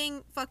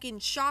 sleeping, fucking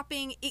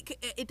shopping,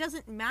 it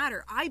doesn't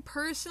matter. I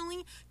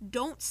personally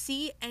don't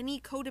see any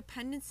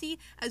codependency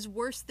as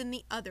worse than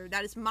the other.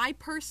 That is my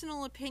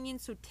personal opinion,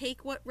 so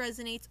take what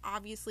resonates,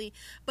 obviously.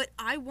 But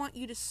I want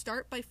you to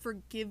start by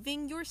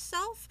forgiving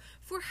yourself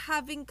for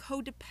having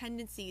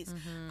codependencies.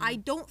 I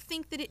don't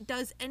think that it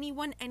does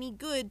anyone any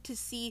good to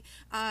see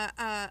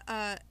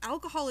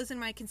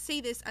alcoholism. I can say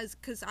this as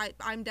because I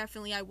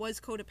was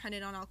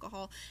codependent on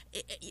alcohol.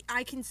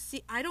 I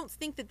don't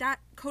think that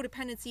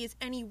codependency is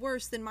any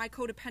worse than my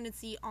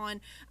codependency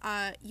on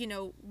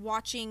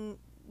watching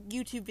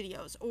YouTube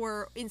videos,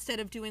 or instead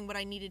of doing what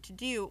I needed to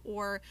do,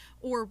 or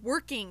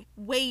working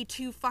way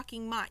too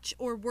fucking much,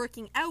 or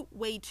working out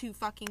way too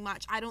fucking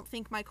much. I don't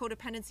think my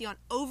codependency on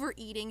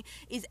overeating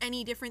is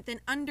any different than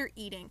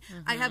undereating.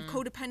 I have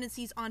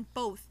codependencies on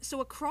both.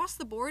 So across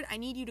the board, I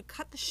need you to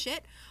cut the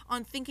shit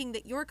on thinking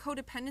that your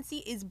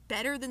codependency is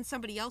better than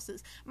somebody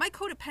else's. My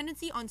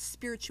codependency on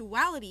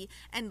spirituality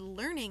and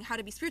learning how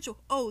to be spiritual.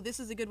 Oh, this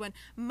is a good one.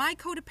 My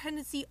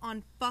codependency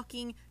on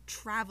fucking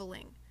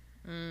traveling.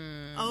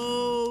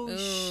 Oh, ooh,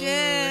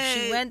 shit.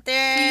 She went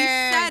there.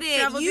 She said it.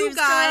 Travel You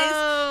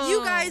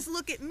guys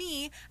look at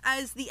me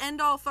as the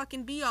end all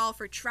fucking be all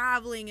for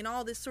traveling and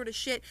all this sort of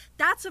shit.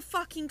 That's a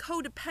fucking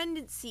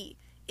codependency.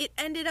 It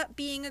ended up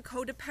being a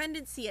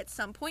codependency at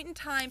some point in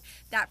time.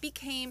 That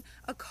became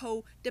a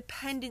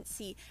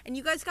codependency. And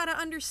you guys got to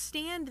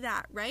understand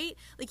that, right?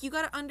 Like, you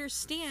got to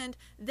understand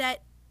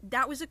that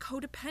that was a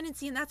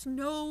codependency, and that's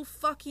no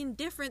fucking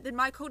different than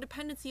my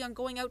codependency on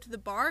going out to the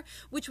bar,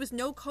 which was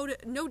no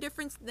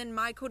difference than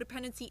my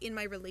codependency in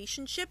my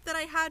relationship that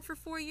I had for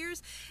 4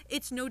 years.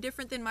 It's no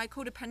different than my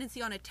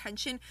codependency on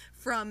attention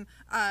from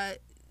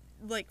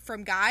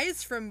from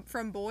guys,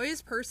 from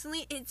boys.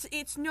 Personally,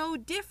 it's no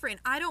different.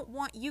 I don't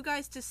want you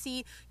guys to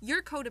see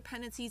your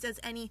codependencies as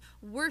any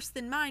worse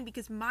than mine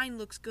because mine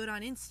looks good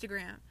on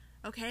Instagram.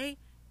 Okay?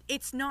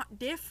 It's not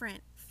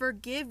different.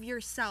 Forgive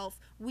yourself.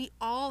 We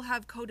all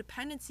have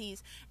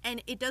codependencies,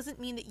 and it doesn't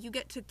mean that you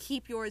get to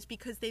keep yours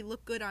because they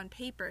look good on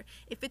paper.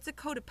 If it's a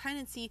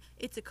codependency,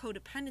 it's a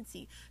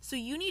codependency. So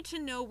you need to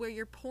know where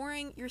you're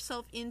pouring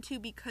yourself into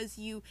because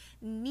you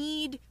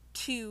need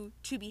to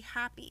be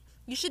happy.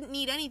 You shouldn't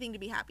need anything to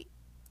be happy.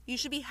 You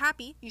should be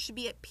happy. You should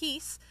be at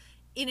peace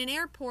in an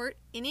airport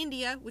in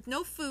India with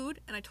no food,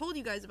 and I told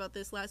you guys about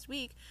this last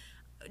week.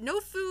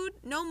 No food,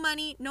 no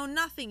money, no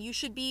nothing. You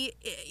should be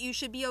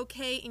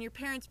okay in your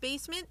parents'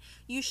 basement.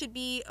 You should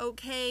be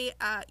okay,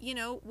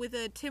 with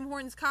a Tim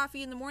Hortons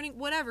coffee in the morning,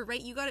 whatever,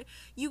 right?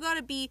 You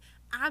gotta be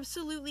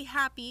absolutely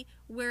happy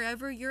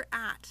wherever you're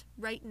at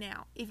right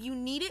now. If you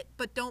need it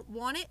but don't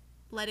want it,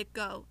 let it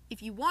go.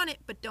 If you want it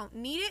but don't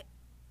need it,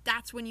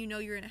 that's when you know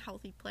you're in a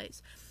healthy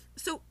place.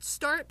 So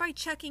start by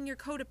checking your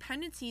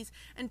codependencies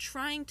and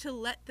trying to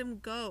let them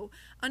go.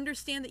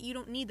 Understand that you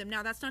don't need them.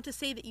 Now, that's not to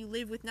say that you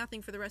live with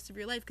nothing for the rest of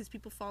your life, because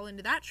people fall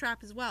into that trap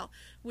as well,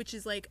 which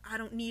is like, I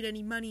don't need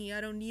any money,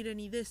 I don't need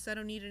any this, I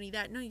don't need any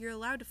that. No, you're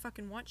allowed to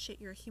fucking want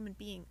shit. You're a human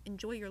being.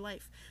 Enjoy your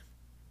life.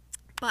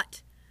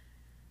 But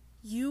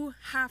you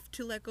have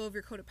to let go of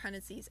your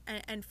codependencies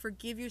and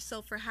forgive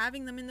yourself for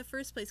having them in the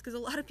first place, because a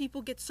lot of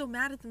people get so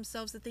mad at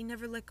themselves that they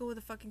never let go of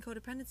the fucking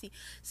codependency.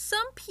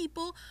 Some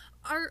people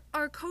are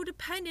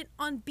codependent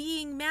on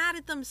being mad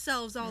at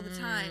themselves all the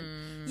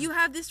time. You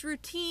have this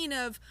routine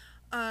of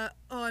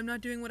I'm not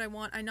doing what I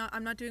want, I'm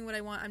not doing what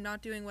I want, I'm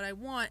not doing what I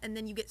want, and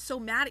then you get so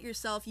mad at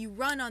yourself, you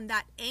run on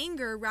that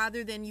anger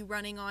rather than you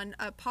running on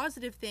a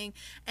positive thing,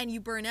 and you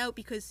burn out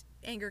because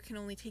anger can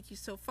only take you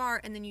so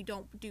far, and then you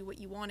don't do what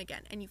you want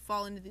again, and you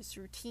fall into this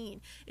routine.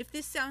 If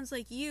this sounds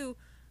like you,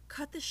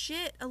 cut the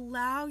shit.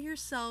 Allow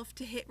yourself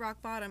to hit rock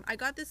bottom. I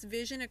got this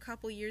vision a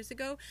couple years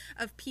ago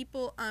of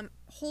people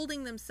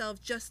holding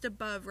themselves just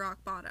above rock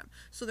bottom.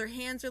 So their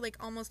hands are like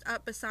almost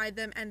up beside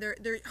them, and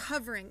they're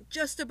hovering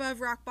just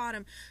above rock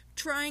bottom,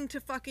 trying to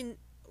fucking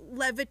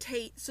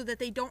levitate so that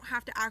they don't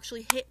have to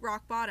actually hit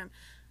rock bottom.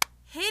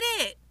 Hit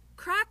it.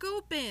 Crack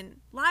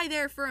open. Lie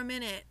there for a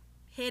minute.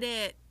 Hit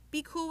it.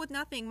 Be cool with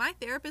nothing. My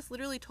therapist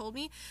literally told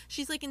me,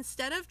 she's like,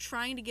 instead of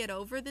trying to get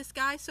over this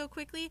guy so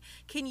quickly,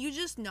 can you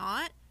just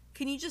not?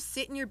 Can you just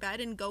sit in your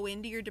bed and go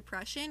into your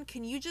depression?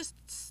 Can you just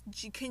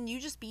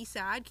be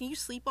sad? Can you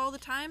sleep all the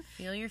time?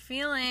 Feel your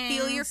feelings.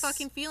 Feel your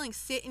fucking feelings.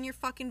 Sit in your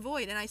fucking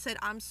void. And I said,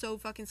 I'm so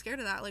fucking scared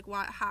of that. Like,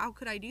 why? How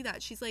could I do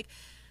that? She's like,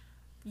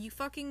 you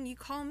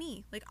call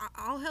me. Like,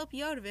 I'll help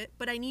you out of it,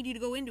 but I need you to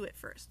go into it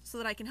first so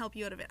that I can help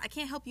you out of it. I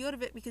can't help you out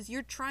of it because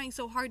you're trying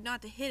so hard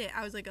not to hit it.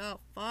 I was like, oh,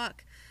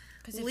 fuck.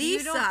 Because if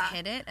you don't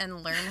hit it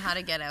and learn how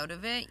to get out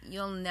of it,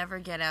 you'll never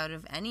get out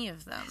of any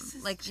of them.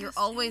 Like, you're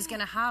always going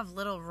to have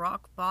little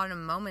rock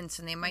bottom moments,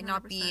 and they might 100%.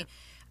 Not be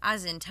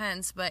as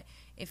intense, but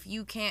if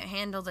you can't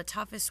handle the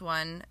toughest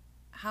one,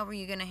 how are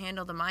you going to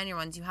handle the minor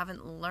ones? You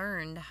haven't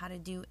learned how to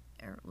do,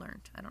 or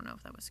learned. I don't know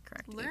if that was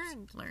correct.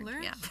 Learned.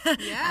 Yeah.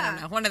 I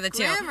don't know. One of the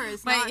two. Grammar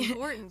is not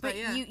important, but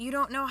yeah. You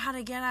don't know how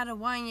to get out of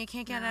one. You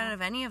can't get out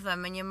of any of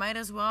them, and you might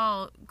as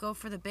well go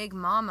for the big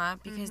mama,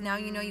 because now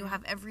you know you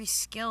have every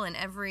skill and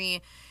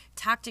every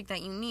tactic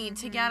that you need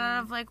to get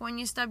out of, like, when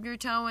you stub your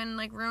toe and,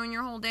 like, ruin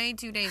your whole day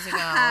 2 days ago.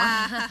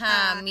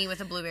 Me with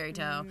a blueberry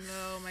toe.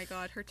 Oh my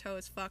god, her toe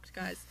is fucked,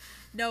 guys.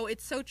 No,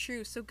 it's so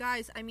true. So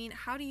guys, I mean,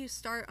 how do you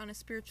start on a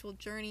spiritual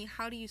journey?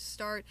 How do you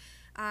start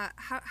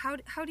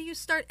how do you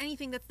start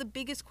anything? That's the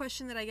biggest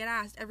question that I get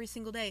asked every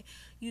single day.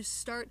 You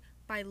start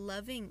by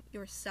loving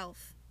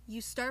yourself. You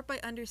start by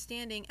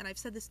understanding, and I've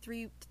said this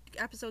 3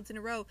 episodes in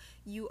a row,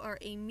 you are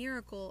a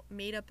miracle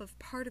made up of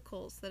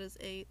particles. That is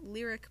a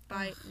lyric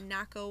by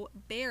Nako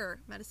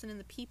Bear, Medicine in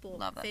the People.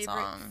 Love that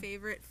song.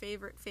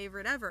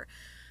 Favorite ever.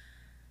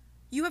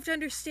 You have to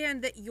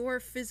understand that your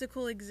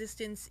physical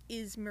existence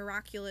is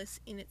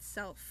miraculous in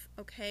itself,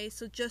 okay?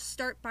 So just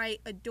start by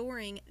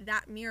adoring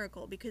that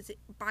miracle, because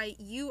by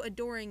you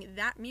adoring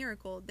that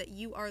miracle that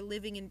you are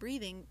living and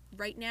breathing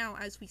right now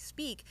as we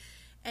speak,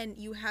 and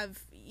you have,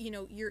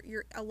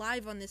 you're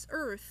alive on this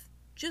earth,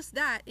 just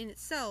that in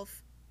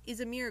itself is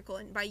a miracle.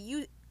 And by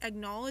you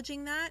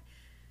acknowledging that,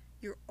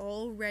 you're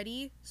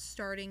already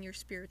starting your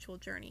spiritual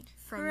journey.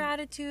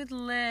 Gratitude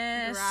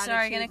list.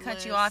 Sorry, I'm going to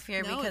cut you off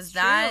here, because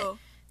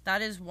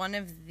that is one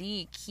of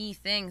the key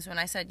things. When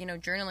I said,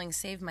 journaling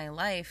saved my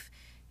life,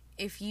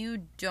 if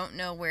you don't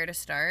know where to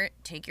start,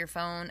 take your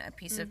phone, a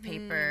piece of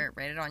paper,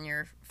 write it on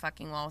your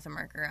fucking wall with a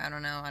marker. I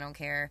don't know. I don't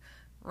care.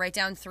 Write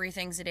down 3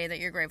 things a day that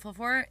you're grateful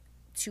for.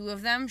 two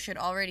of them should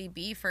already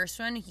be. First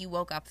one, you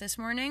woke up this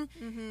morning.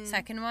 Mm-hmm.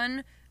 Second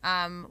one,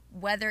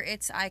 whether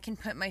it's I can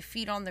put my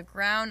feet on the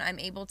ground, I'm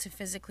able to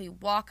physically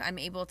walk, I'm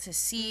able to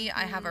see,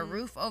 I have a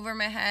roof over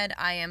my head,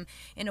 I am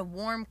in a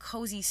warm,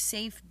 cozy,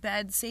 safe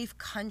bed, safe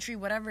country,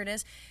 whatever it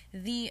is.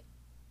 The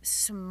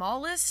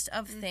smallest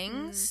of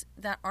things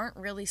that aren't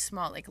really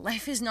small. Like,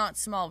 life is not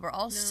small. We're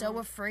all so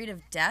afraid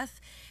of death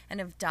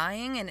and of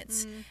dying and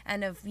it's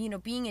and of, you know,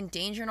 being in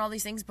danger and all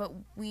these things. But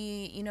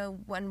we, you know,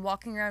 when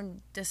walking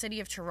around the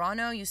city of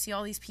Toronto, you see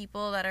all these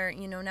people that are,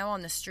 you know, now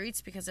on the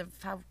streets because of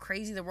how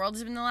crazy the world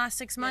has been the last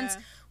 6 months.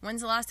 Yeah.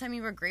 When's the last time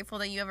you were grateful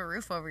that you have a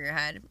roof over your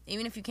head?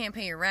 Even if you can't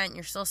pay your rent,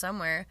 you're still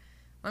somewhere.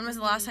 When was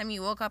the last time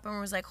you woke up and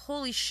was like,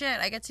 holy shit,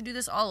 I get to do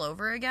this all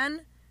over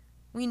again?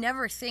 We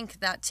never think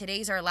that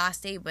today's our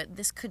last day, but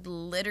this could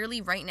literally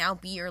right now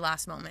be your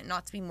last moment.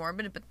 Not to be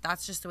morbid, but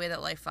that's just the way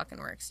that life fucking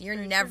works. You're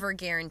never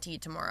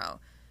guaranteed tomorrow.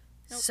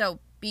 Nope. So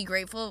be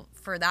grateful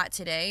for that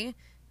today.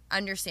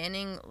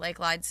 Understanding, like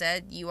Lyde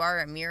said, you are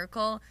a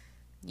miracle.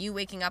 You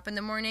waking up in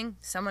the morning,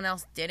 someone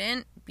else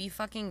didn't. Be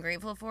fucking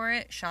grateful for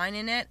it, shine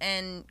in it,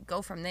 and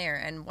go from there.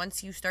 And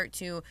once you start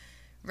to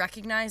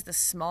recognize the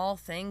small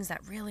things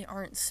that really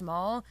aren't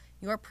small,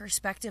 your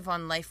perspective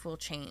on life will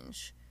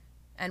change.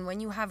 And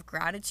when you have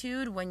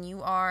gratitude, when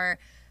you are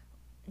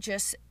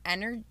just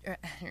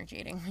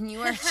energating, when you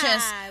are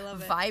just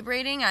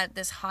vibrating at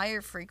this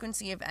higher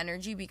frequency of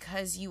energy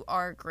because you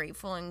are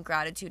grateful, and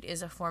gratitude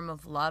is a form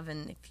of love.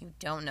 And if you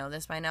don't know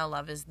this by now,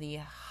 love is the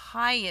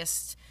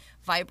highest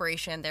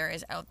vibration there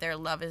is out there.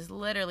 Love is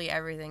literally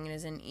everything. It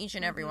is in each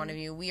and every one of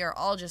you. We are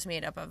all just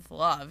made up of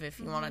love, if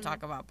you want to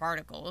talk about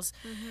particles.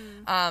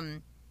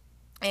 And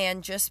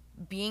just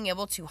being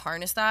able to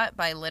harness that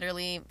by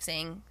literally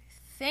saying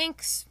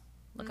thanks.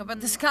 Look up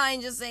at the sky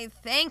and just say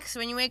thanks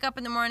when you wake up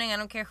in the morning. I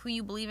don't care who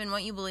you believe in,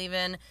 what you believe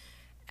in.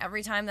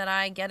 Every time that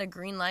I get a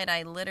green light,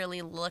 I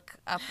literally look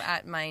up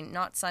at my,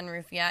 not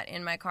sunroof yet,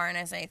 in my car and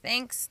I say,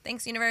 thanks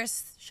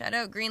universe, shout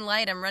out, green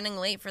light, I'm running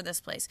late for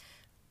this place.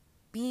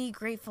 Be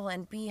grateful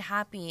and be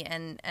happy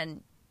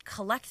and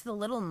collect the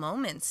little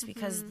moments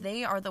because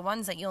they are the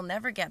ones that you'll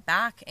never get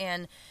back.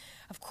 And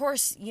of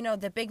course, you know,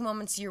 the big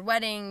moments, your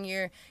wedding,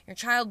 your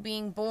child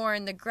being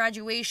born, the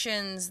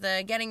graduations,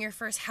 the getting your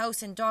first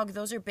house and dog,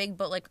 those are big.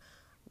 But, like,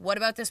 what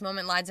about this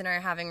moment Lyde and I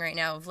are having right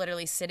now of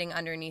literally sitting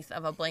underneath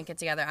of a blanket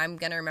together? I'm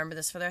going to remember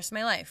this for the rest of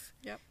my life.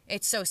 Yep.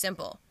 It's so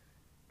simple,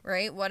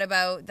 right? What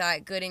about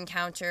that good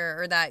encounter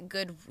or that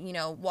good, you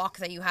know, walk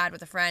that you had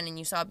with a friend and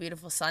you saw a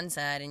beautiful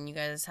sunset and you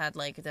guys had,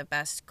 like, the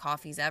best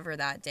coffees ever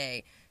that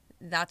day?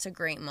 That's a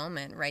great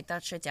moment. Write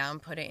that shit down,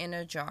 put it in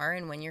a jar,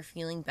 and when you're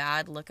feeling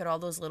bad, look at all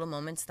those little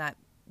moments that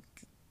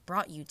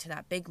brought you to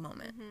that big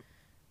moment.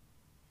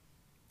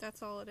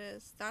 That's all it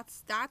is.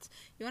 That's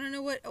you want to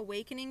know what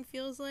awakening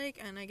feels like?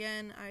 And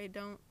again, I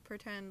don't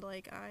pretend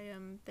like I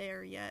am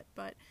there yet,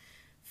 but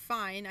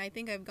fine. I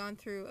think I've gone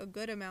through a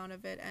good amount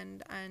of it,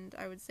 and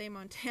I would say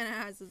Montana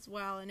has as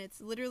well, and it's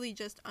literally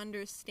just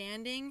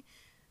understanding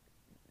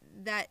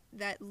that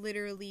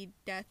literally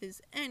death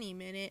is any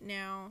minute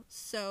now.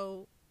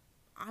 So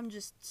I'm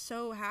just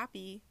so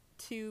happy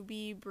to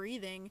be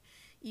breathing,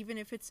 even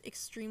if it's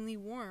extremely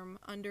warm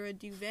under a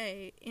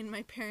duvet in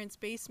my parents'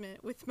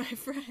 basement with my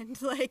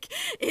friend. Like,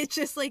 it's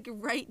just, like,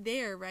 right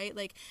there, right?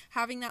 Like,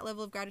 having that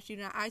level of gratitude.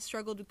 And I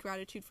struggled with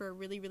gratitude for a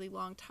really, really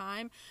long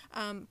time.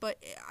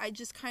 But I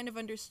just kind of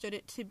understood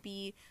it to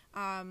be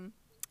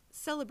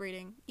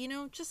celebrating, you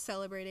know, just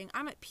celebrating.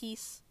 I'm at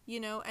peace, you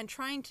know, and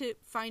trying to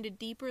find a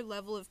deeper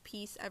level of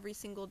peace every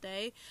single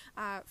day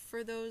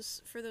for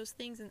those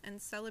things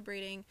and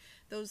celebrating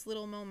those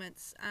little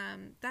moments.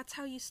 That's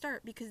how you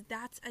start, because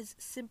that's as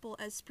simple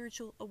as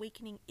spiritual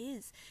awakening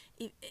is.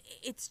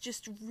 It's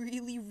just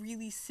really,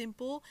 really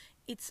simple.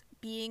 It's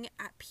being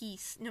at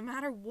peace. No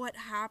matter what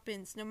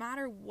happens, no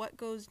matter what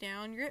goes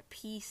down, you're at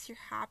peace, you're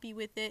happy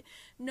with it,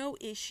 no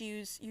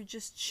issues, you're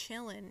just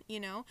chilling, you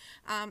know?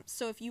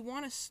 So if you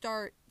want to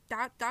start,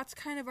 that's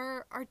kind of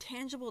our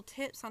tangible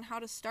tips on how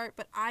to start.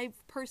 But I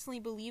personally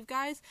believe,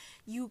 guys,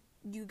 you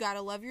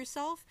gotta love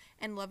yourself,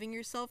 and loving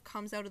yourself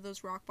comes out of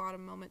those rock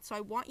bottom moments. So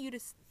I want you to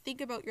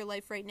think about your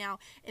life right now,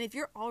 and if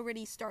you're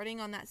already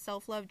starting on that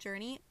self-love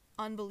journey,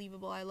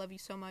 unbelievable. I love you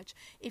so much.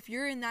 If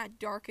you're in that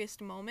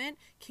darkest moment,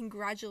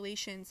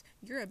 congratulations,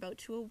 you're about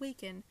to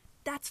awaken.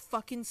 That's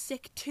fucking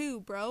sick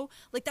too, bro.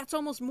 Like, that's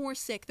almost more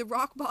sick. The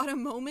rock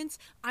bottom moments,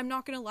 I'm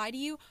not gonna lie to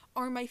you,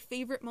 are my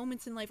favorite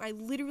moments in life. I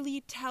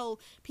literally tell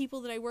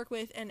people that I work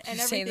with and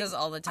everything. You say this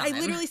all the time. I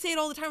literally say it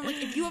all the time. I'm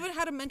like, if you haven't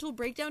had a mental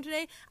breakdown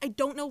today, I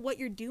don't know what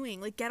you're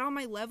doing. Like, get on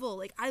my level.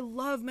 Like, I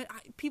love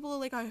people are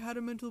like, I had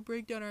a mental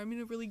breakdown, or I'm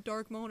in a really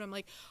dark moment. I'm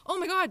like, oh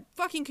my god,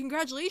 fucking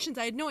congratulations.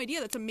 I had no idea.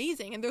 That's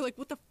amazing. And they're like,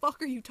 what the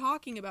fuck are you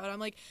talking about? I'm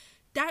like,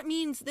 that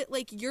means that,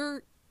 like,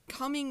 you're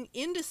coming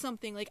into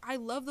something. Like, I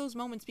love those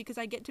moments because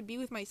I get to be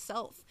with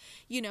myself,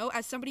 you know,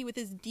 as somebody with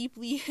as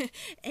deeply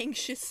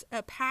anxious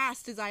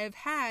past as I have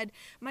had.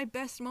 My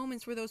best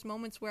moments were those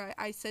moments where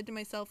I said to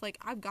myself, like,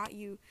 I've got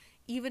you.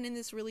 even in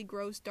this really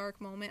gross, dark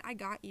moment, I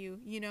got you,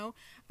 you know?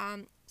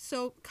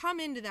 So come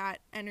into that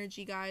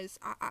energy, guys.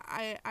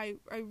 I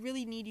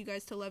really need you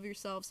guys to love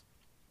yourselves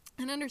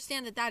and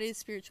understand that that is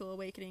spiritual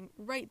awakening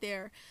right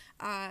there.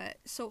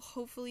 So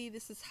hopefully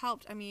this has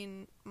helped. I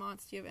mean,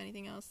 Mons, do you have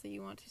anything else that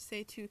you want to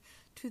say to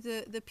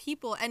the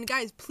people? And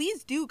guys,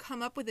 please do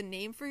come up with a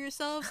name for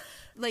yourselves,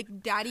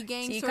 like daddy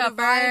gang sort of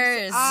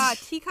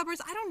vibes.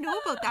 Teacuppers. I don't know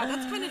about that.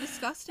 That's kind of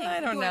disgusting.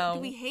 I don't know.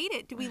 Do we hate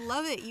it? Do we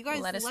love it? You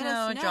guys let us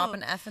know. Drop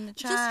an F in the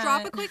chat. Just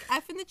drop a quick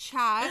F in the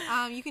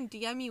chat. You can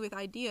DM me with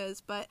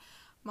ideas, but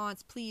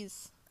Mons,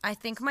 please. I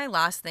think my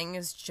last thing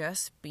is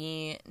just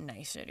be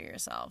nicer to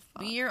yourself.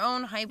 Be your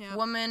own hype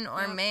woman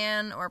or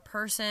man or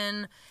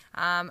person.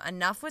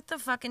 Enough with the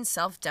fucking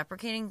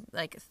self-deprecating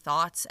like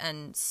thoughts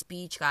and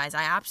speech, guys.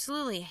 I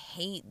absolutely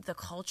hate the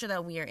culture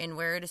that we are in,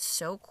 where it is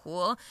so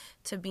cool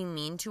to be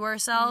mean to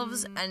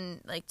ourselves and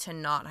like to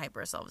not hype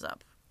ourselves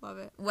up. Love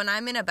it. When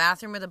I'm in a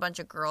bathroom with a bunch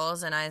of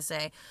girls and I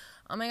say,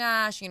 "Oh my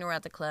gosh, you know, we're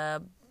at the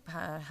club,"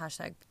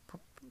 hashtag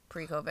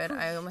pre-COVID.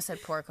 I almost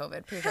said poor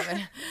COVID. Pre-COVID.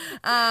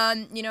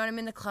 You know, and I'm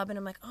in the club and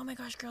I'm like, "Oh my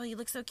gosh, girl, you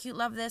look so cute.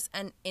 Love this."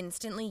 And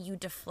instantly you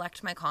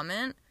deflect my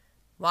comment.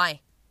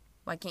 Why?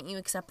 Why can't you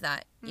accept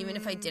that? Even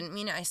if I didn't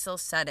mean it, I still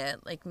said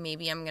it. Like,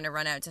 maybe I'm going to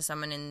run out to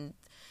someone in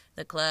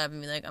the club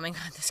and be like, "Oh my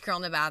God, this girl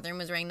in the bathroom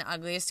was wearing the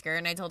ugliest skirt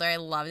and I told her I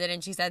loved it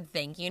and she said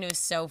thank you and it was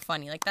so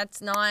funny." Like,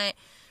 that's not...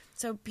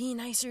 So be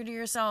nicer to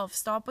yourself.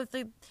 Stop with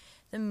the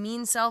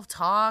mean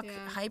self-talk.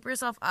 Hype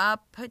yourself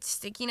up. Put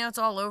sticky notes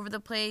all over the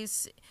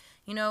place.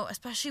 You know,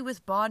 especially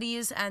with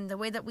bodies and the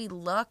way that we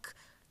look,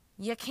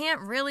 you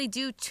can't really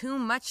do too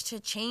much to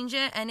change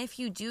it. And if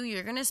you do,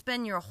 you're going to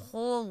spend your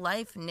whole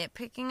life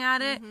nitpicking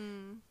at it.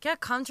 Get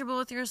comfortable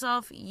with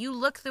yourself. You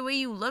look the way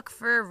you look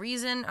for a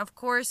reason. Of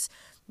course,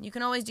 you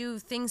can always do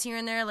things here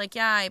and there. Like,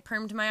 yeah, I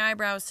permed my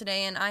eyebrows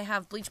today and I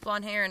have bleach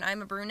blonde hair and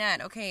I'm a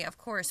brunette. Okay, of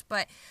course.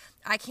 But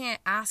I can't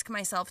ask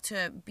myself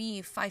to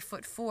be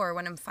 5'4"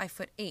 when I'm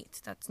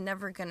 5'8". That's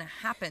never gonna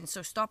happen.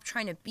 So stop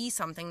trying to be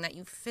something that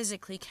you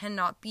physically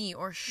cannot be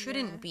or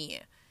shouldn't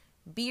be.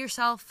 Be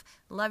yourself,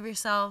 love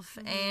yourself,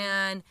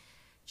 and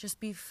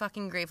just be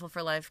fucking grateful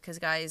for life. Because,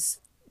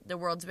 guys, the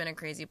world's been a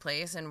crazy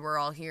place, and we're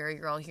all here.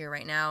 You're all here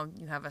right now.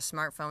 You have a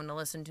smartphone to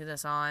listen to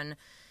this on.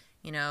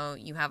 You know,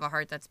 you have a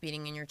heart that's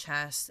beating in your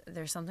chest.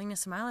 There's something to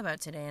smile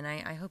about today, and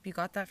I hope you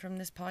got that from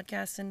this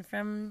podcast and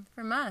from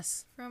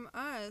us. From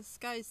us.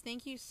 Guys,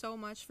 thank you so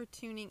much for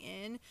tuning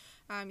in.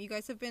 You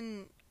guys have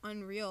been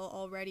unreal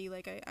already.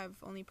 Like, I've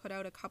only put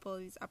out a couple of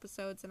these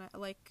episodes, and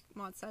like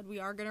Maud said, we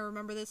are going to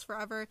remember this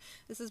forever.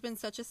 This has been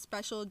such a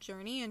special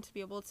journey, and to be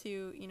able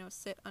to, you know,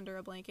 sit under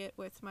a blanket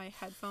with my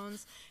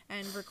headphones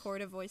and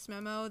record a voice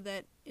memo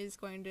that is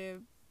going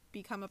to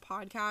become a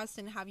podcast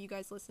and have you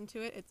guys listen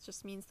to it, it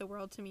just means the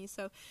world to me.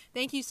 So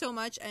thank you so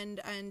much,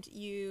 and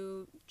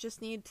you just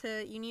need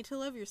to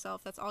love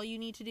yourself. That's all you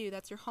need to do.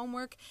 That's your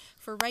homework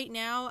for right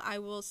now. I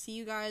will see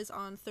you guys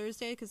on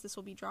Thursday because this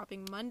will be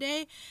dropping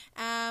Monday.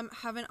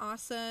 Have an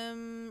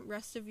awesome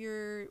rest of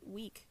your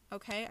week.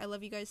 Okay, I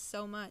love you guys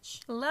so much.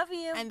 Love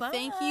you. And bye.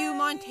 Thank you,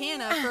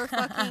 Montana, for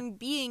fucking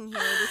being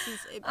here. This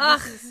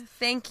is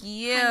thank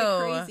you. Kind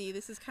of crazy.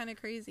 This is kind of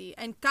crazy.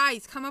 And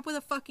guys, come up with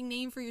a fucking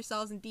name for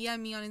yourselves and DM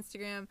me on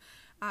Instagram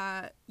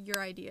your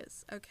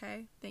ideas.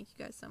 Okay, thank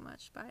you guys so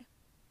much. Bye.